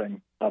how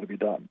everything ought to be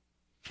done.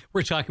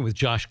 We're talking with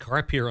Josh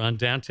Karp here on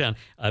Downtown,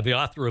 the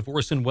author of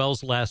Orson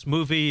Welles' last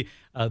movie,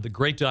 the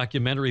great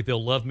documentary,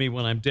 They'll Love Me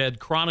When I'm Dead,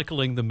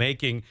 chronicling the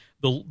making,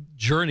 the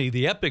journey,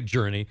 the epic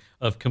journey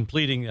of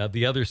completing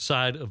The Other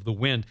Side of the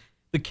Wind.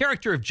 The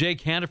character of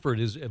Jake Hannaford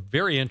is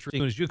very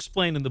interesting. As you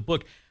explain in the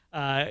book,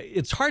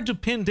 it's hard to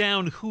pin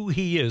down who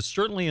he is,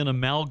 certainly an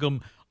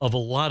amalgam of a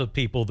lot of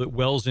people that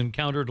Welles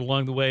encountered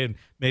along the way and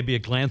maybe a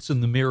glance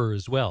in the mirror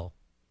as well.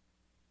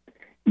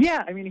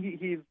 Yeah, I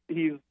mean,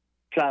 he's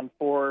John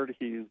Ford,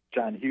 he's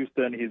John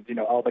Huston, he's, you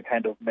know, all the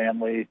kind of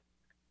manly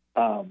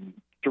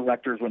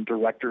directors when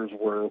directors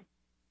were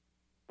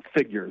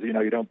figures. You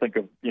know, you don't think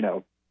of, you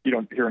know, you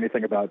don't hear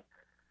anything about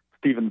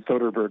Steven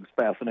Soderbergh's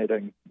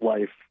fascinating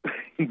life,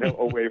 you know,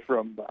 away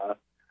from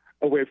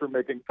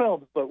making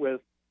films. But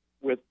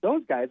with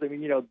those guys, I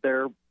mean, you know,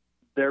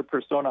 their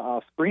persona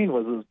off screen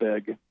was as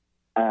big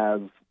as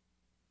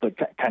the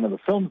kind of the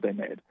films they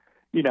made.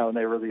 You know, and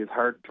they were these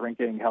hard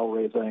drinking, hell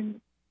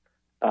raising,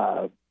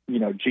 you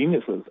know,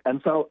 geniuses.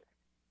 And so,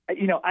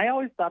 you know, I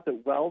always thought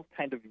that Welles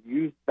kind of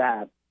used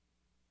that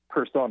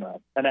persona,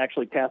 and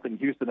actually casting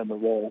Huston in the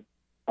role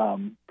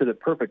did it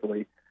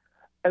perfectly,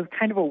 as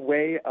kind of a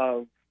way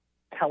of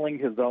telling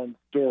his own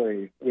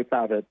story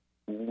without it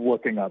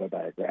looking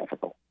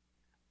autobiographical.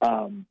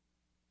 You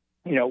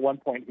know, at one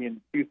point he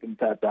and Huston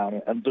sat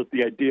down, and just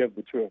the idea of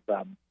the two of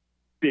them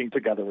being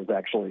together was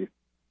actually,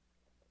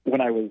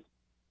 when I was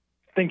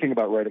thinking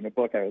about writing a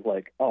book, I was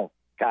like, oh,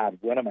 God,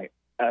 when am I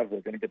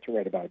ever going to get to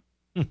write about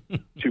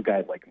two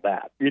guys like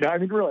that? You know, I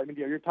mean, really, I mean,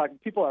 you know, you're talking,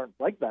 people aren't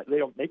like that. They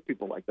don't make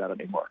people like that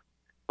anymore.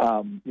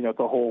 You know, it's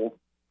a whole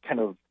kind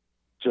of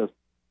just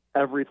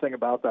everything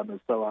about them is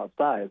so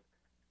outsized.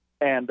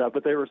 And,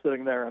 but they were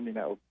sitting there and, you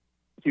know,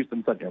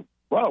 Huston said, you know,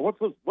 wow, what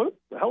the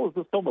hell is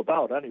this film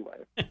about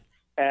anyway?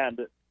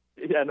 And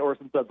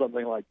Orson said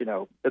something like, you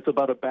know, it's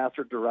about a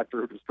bastard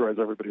director who destroys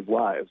everybody's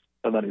lives.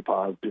 And then he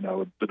paused, you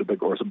know, did a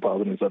big Orson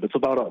pause, and he said, it's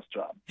about us,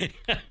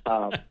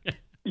 John.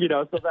 You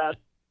know,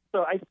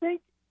 so I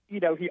think,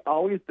 you know, he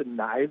always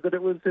denied that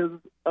it was his,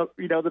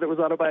 you know, that it was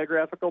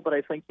autobiographical, but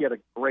I think he had a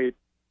great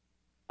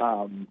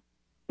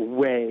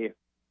way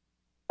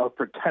of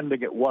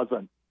pretending it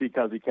wasn't,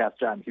 because he cast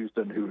John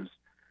Huston, who's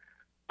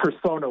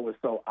persona was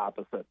so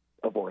opposite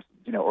of Orson.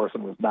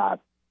 Orson was not,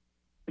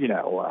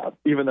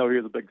 even though he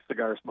was a big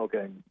cigar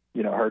smoking,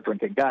 hard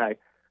drinking guy,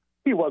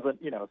 he wasn't,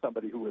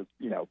 somebody who was,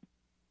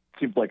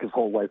 seemed like his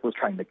whole life was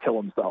trying to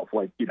kill himself,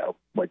 like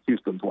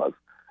Huston's was,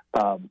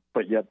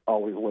 but yet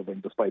always living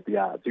despite the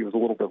odds. He was a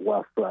little bit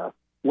less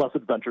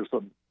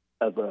adventuresome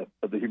as a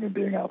human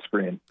being off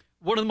screen.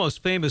 One of the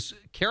most famous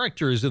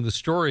characters in the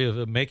story of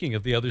the making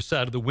of The Other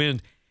Side of the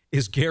Wind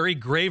is Gary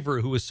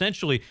Graver, who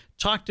essentially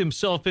talked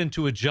himself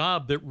into a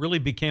job that really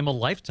became a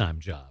lifetime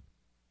job.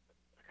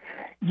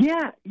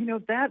 Yeah,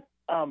 that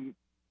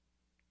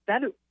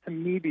to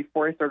me,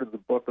 before I started the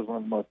book, was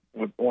one of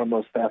the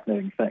most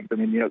fascinating things. I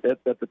mean, at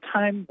the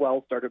time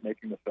Wells started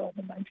making the film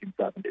in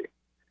 1970,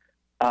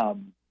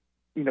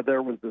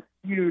 there was this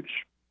huge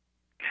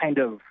kind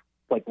of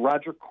like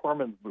Roger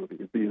Corman's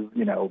movies, these,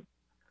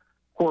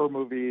 horror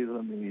movies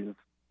and these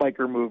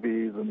biker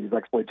movies and these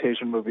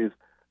exploitation movies.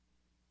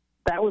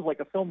 That was like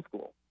a film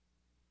school.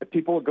 If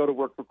people would go to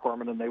work for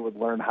Corman and they would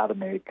learn how to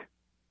make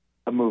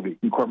a movie,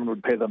 and Corman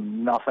would pay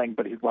them nothing,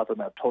 but he'd let them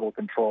have total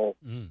control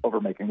over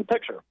making the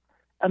picture.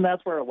 And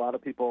that's where a lot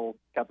of people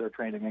got their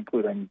training,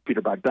 including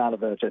Peter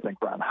Bogdanovich. I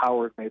think Ron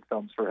Howard made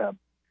films for him.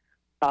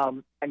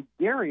 And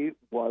Gary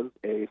was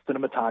a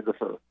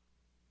cinematographer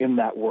in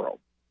that world.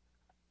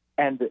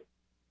 And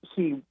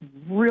he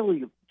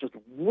really just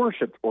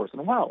worshipped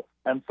Orson Welles.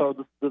 And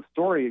so the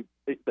story,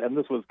 and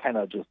this was kind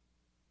of just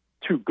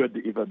too good to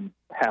even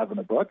have in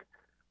a book,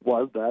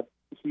 was that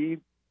he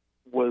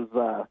was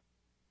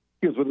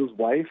with his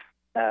wife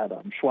at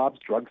Schwab's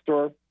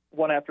drugstore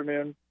one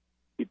afternoon.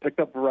 He picked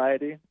up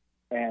Variety,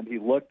 and he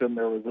looked, and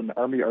there was an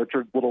Army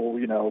Archer little,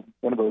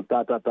 one of those ...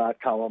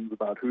 columns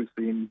about who's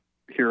seen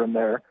here and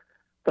there,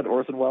 said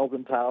Orson Welles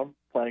in town,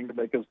 planning to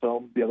make his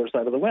film The Other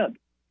Side of the Wind.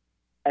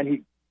 And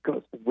he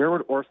goes, where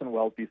would Orson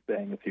Welles be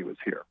staying if he was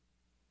here?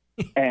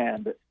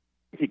 And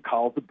he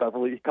calls a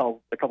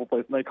couple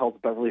places, and he calls the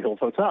Beverly Hills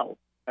Hotel.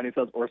 And he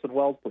says, Orson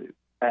Welles, please.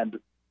 And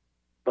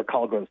the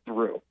call goes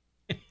through.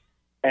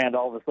 And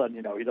all of a sudden,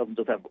 he doesn't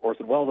just have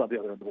Orson Welles on the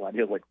other end of the line. He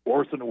has like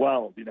Orson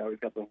Welles, he's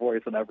got the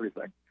voice and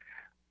everything.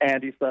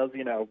 And he says,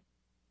 who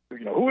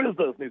is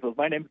this? And he says,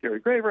 my name's Gary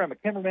Graver. I'm a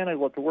cameraman. I'd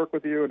love to work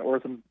with you. And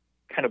Orson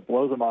kind of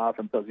blows him off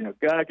and says,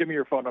 God, give me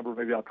your phone number.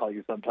 Maybe I'll call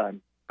you sometime.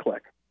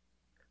 Click.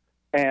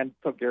 And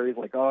so Gary's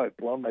like, oh, I've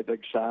blown my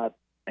big shot.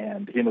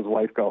 And he and his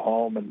wife go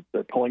home, and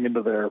they're pulling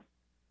into their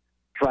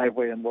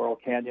driveway in Laurel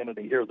Canyon, and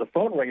he hears the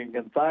phone ringing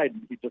inside,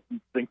 and he just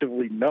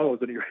instinctively knows,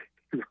 and he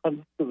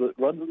runs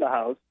in the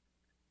house,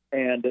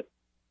 and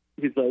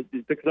he says,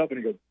 he picks it up, and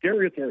he goes,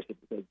 Gary, it's Orson.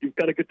 He says, you've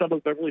got to get down to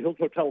the Beverly Hills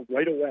Hotel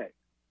right away.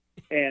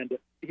 And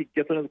he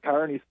gets in his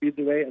car, and he speeds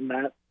away, and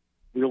that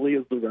really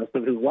is the rest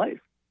of his life.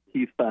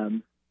 He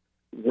spends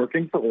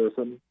working for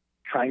Orson,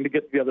 trying to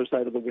get The Other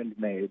Side of the Wind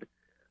made,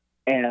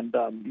 and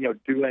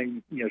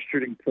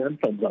shooting porn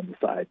films on the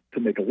side to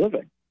make a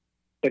living.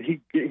 But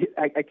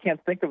I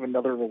can't think of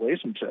another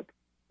relationship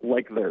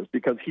like theirs,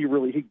 because he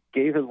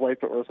gave his life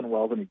to Orson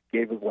Welles, and he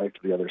gave his life to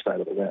The Other Side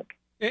of the Wind.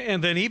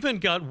 And then even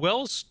got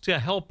Welles to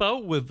help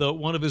out with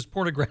one of his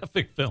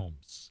pornographic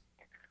films.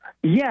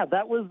 Yeah,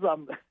 that was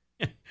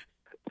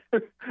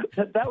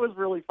that was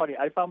really funny.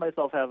 I found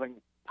myself having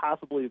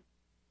possibly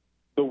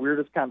the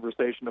weirdest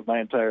conversation of my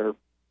entire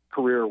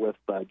career with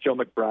Joe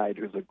McBride,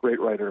 who's a great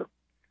writer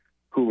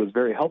who was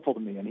very helpful to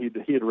me, and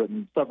he had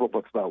written several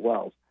books about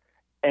Welles.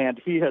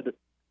 And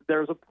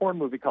there's a porn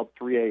movie called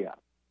 3 a.m.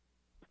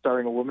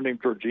 starring a woman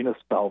named Georgina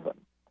Spelvin,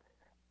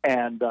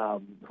 and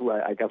who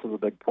I guess was a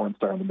big porn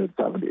star in the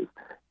mid-'70s.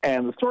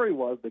 And the story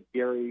was that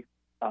Gary,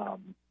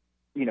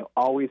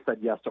 always said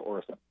yes to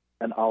Orson,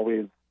 and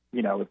always,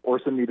 if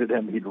Orson needed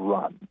him, he'd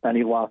run. And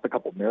he lost a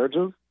couple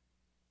marriages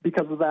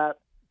because of that,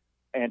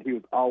 and he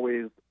was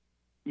always,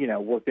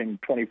 working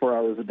 24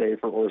 hours a day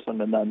for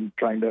Orson and then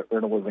trying to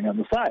earn a living on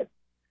the side.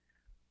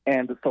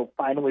 And so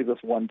finally this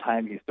one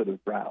time he stood his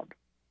ground,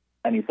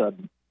 and he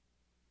said,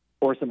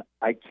 Orson,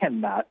 I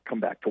cannot come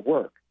back to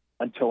work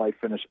until I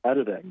finish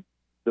editing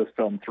this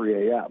film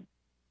 3 a.m.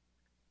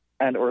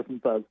 And Orson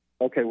says,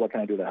 okay, what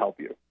can I do to help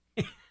you?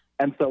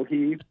 And so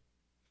he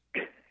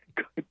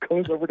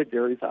goes over to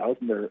Gary's house,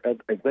 and I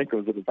think it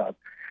was at his house,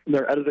 and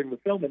they're editing the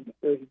film, and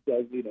Orson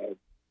says,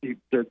 he's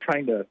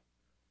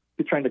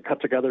trying to cut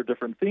together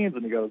different scenes,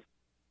 and he goes,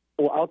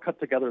 well, I'll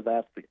cut together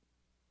that scene.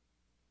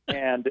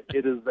 And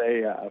it is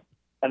a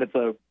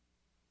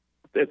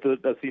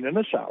scene in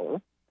a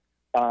shower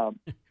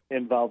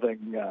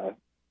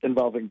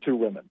involving two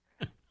women.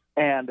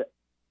 And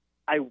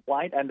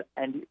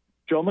and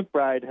Joe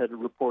McBride had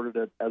reported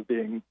it as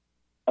being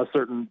a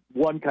certain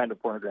one kind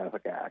of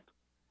pornographic act,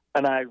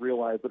 and I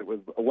realized that it was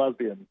a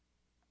lesbian,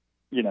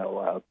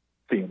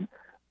 scene.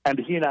 And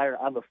he and I are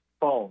on the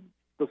phone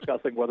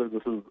discussing whether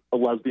this is a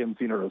lesbian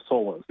scene or a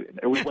solo scene.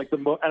 It was like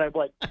and I'm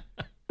like,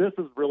 this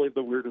is really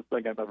the weirdest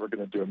thing I'm ever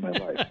going to do in my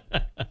life.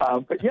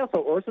 But yeah, so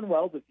Orson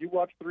Welles, if you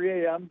watch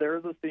 3 a.m., there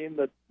is a scene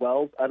that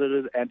Welles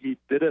edited, and he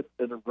did it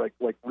in a like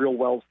real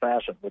Welles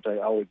fashion, which I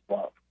always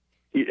love.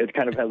 It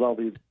kind of has all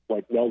these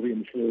like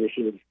Wellesian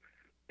flourishes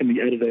in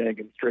the editing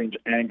and strange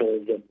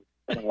angles, and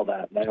and all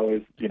that. And I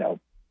always,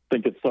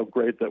 think it's so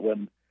great that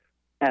when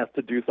asked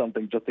to do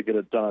something just to get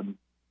it done,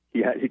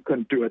 he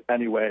couldn't do it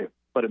anyway,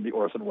 but in the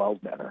Orson Welles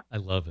manner. I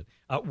love it.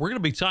 We're going to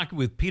be talking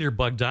with Peter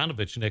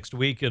Bogdanovich next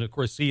week, and of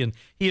course, he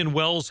and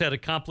Welles had a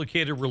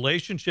complicated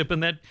relationship,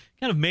 and that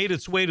kind of made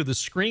its way to the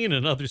screen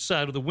in Other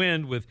Side of the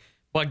Wind, with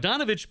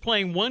Bogdanovich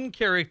playing one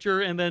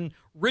character, and then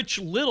Rich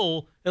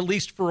Little, at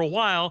least for a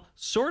while,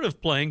 sort of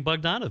playing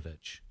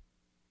Bogdanovich.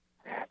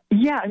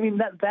 Yeah, I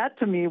mean, that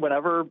to me,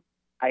 whenever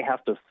I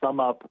have to sum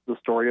up the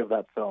story of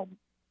that film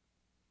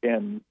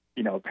in,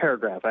 a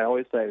paragraph, I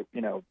always say,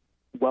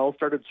 Welles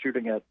started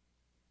shooting it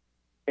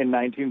in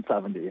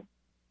 1970,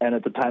 and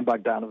at the time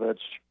Bogdanovich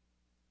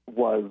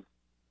was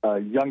a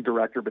young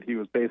director, but he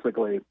was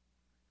basically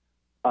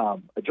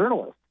a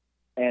journalist,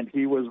 and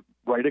he was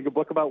writing a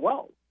book about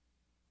Welles.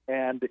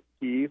 And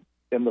he,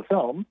 in the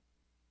film,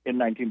 in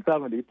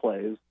 1970,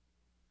 plays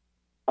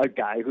a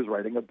guy who's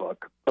writing a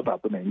book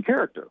about the main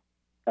character,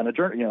 and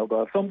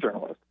a film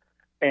journalist.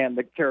 And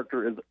the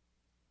character is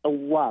a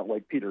lot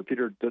like Peter.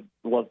 Peter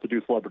loves to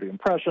do celebrity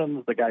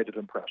impressions. The guy did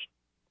impressions,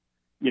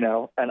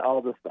 and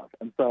all this stuff.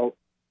 And so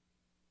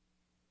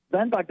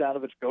then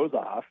Bogdanovich goes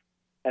off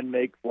and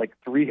makes like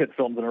 3 hit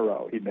films in a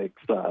row. He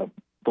makes The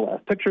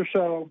Last Picture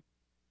Show.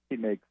 He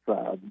makes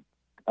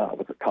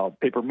what's it called,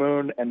 Paper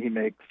Moon, and he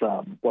makes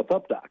What's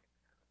Up, Doc?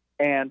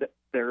 And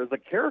there is a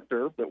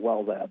character that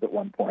Welles adds at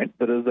one point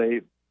that is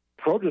a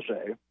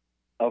protege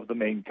of the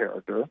main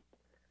character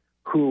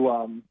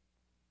who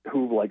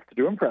likes to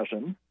do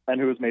impressions and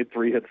who has made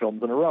 3 hit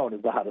films in a row and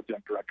is the hottest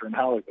young director in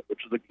Hollywood,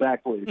 which is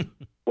exactly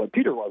what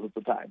Peter was at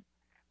the time.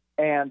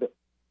 And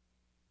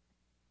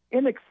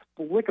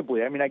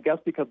inexplicably, I mean, I guess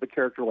because the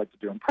character likes to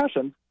do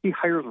impressions, he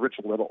hires Rich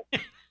Little,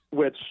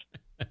 which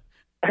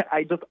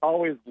I just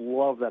always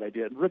love that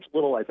idea. And Rich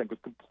Little, I think, was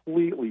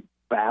completely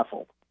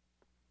baffled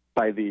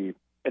by the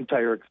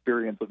entire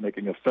experience of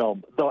making a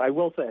film. Though I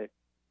will say,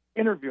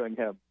 interviewing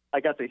him, I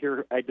got to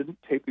hear, I didn't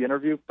tape the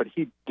interview, but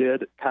he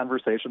did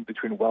conversations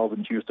between Welles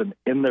and Huston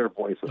in their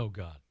voices. Oh,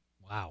 God.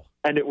 Wow.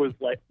 And it was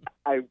like,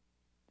 I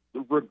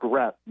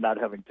regret not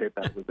having taped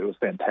that. It was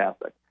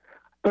fantastic.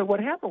 But what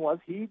happened was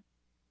he,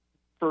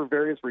 for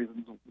various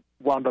reasons,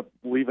 wound up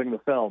leaving the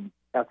film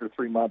after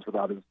 3 months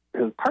without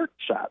his part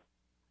shot.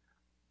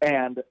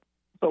 And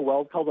so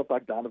Welles calls up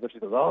Bogdanovich. He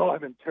says,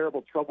 I'm in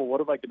terrible trouble.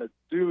 What am I going to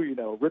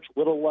do? Rich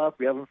Little left.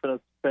 We haven't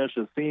finished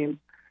his scenes.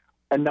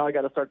 And now I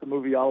got to start the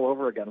movie all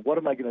over again. What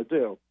am I going to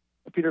do?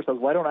 And Peter says,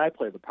 why don't I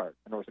play the part?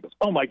 And Orson goes,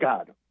 oh, my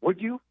God,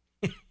 would you?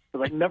 Because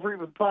I never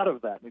even thought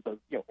of that. And he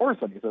says,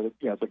 Orson, he said,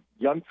 it's a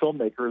young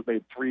filmmaker who's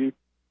made 3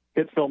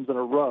 hit films in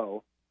a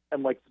row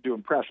and likes to do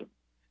impressions.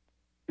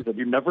 He said,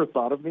 you never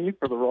thought of me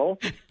for the role?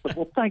 I said,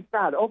 well, thank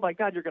God. Oh, my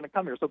God, you're going to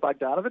come here. So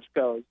Bogdanovich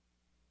goes,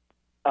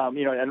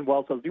 and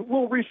Welles says,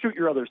 we'll reshoot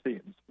your other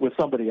scenes with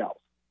somebody else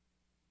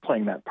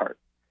playing that part.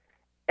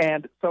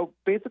 And so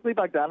basically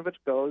Bogdanovich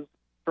goes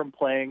from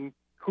playing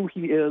who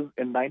he is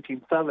in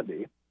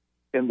 1970,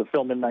 in the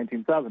film in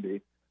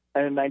 1970,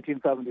 and in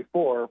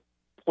 1974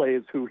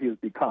 plays who he has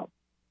become.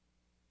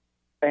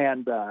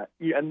 And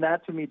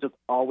that to me just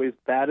always,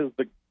 that is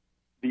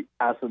the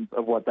essence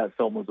of what that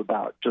film was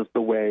about, just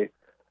the way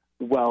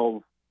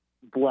Welles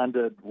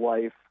blended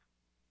life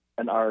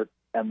and art,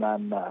 and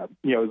then,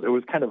 it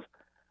was kind of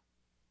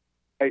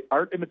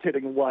art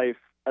imitating life,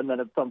 and then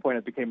at some point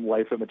it became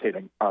life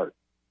imitating art.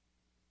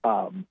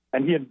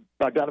 And he and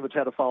Bogdanovich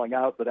had a falling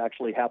out that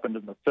actually happened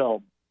in the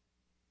film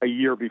a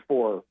year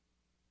before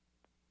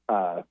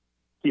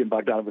he and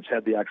Bogdanovich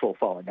had the actual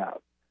falling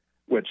out,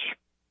 which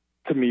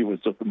to me was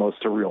just the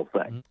most surreal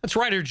thing. That's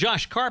writer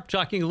Josh Karp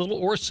talking a little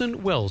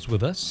Orson Welles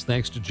with us.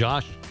 Thanks to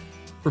Josh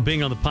for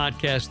being on the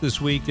podcast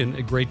this week,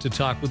 and great to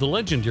talk with the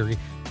legendary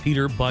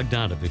Peter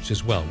Bogdanovich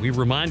as well. We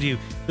remind you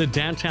that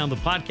Downtown the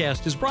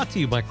Podcast is brought to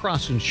you by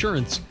Cross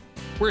Insurance,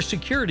 where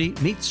security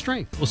meets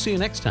strength. We'll see you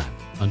next time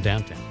on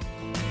Downtown.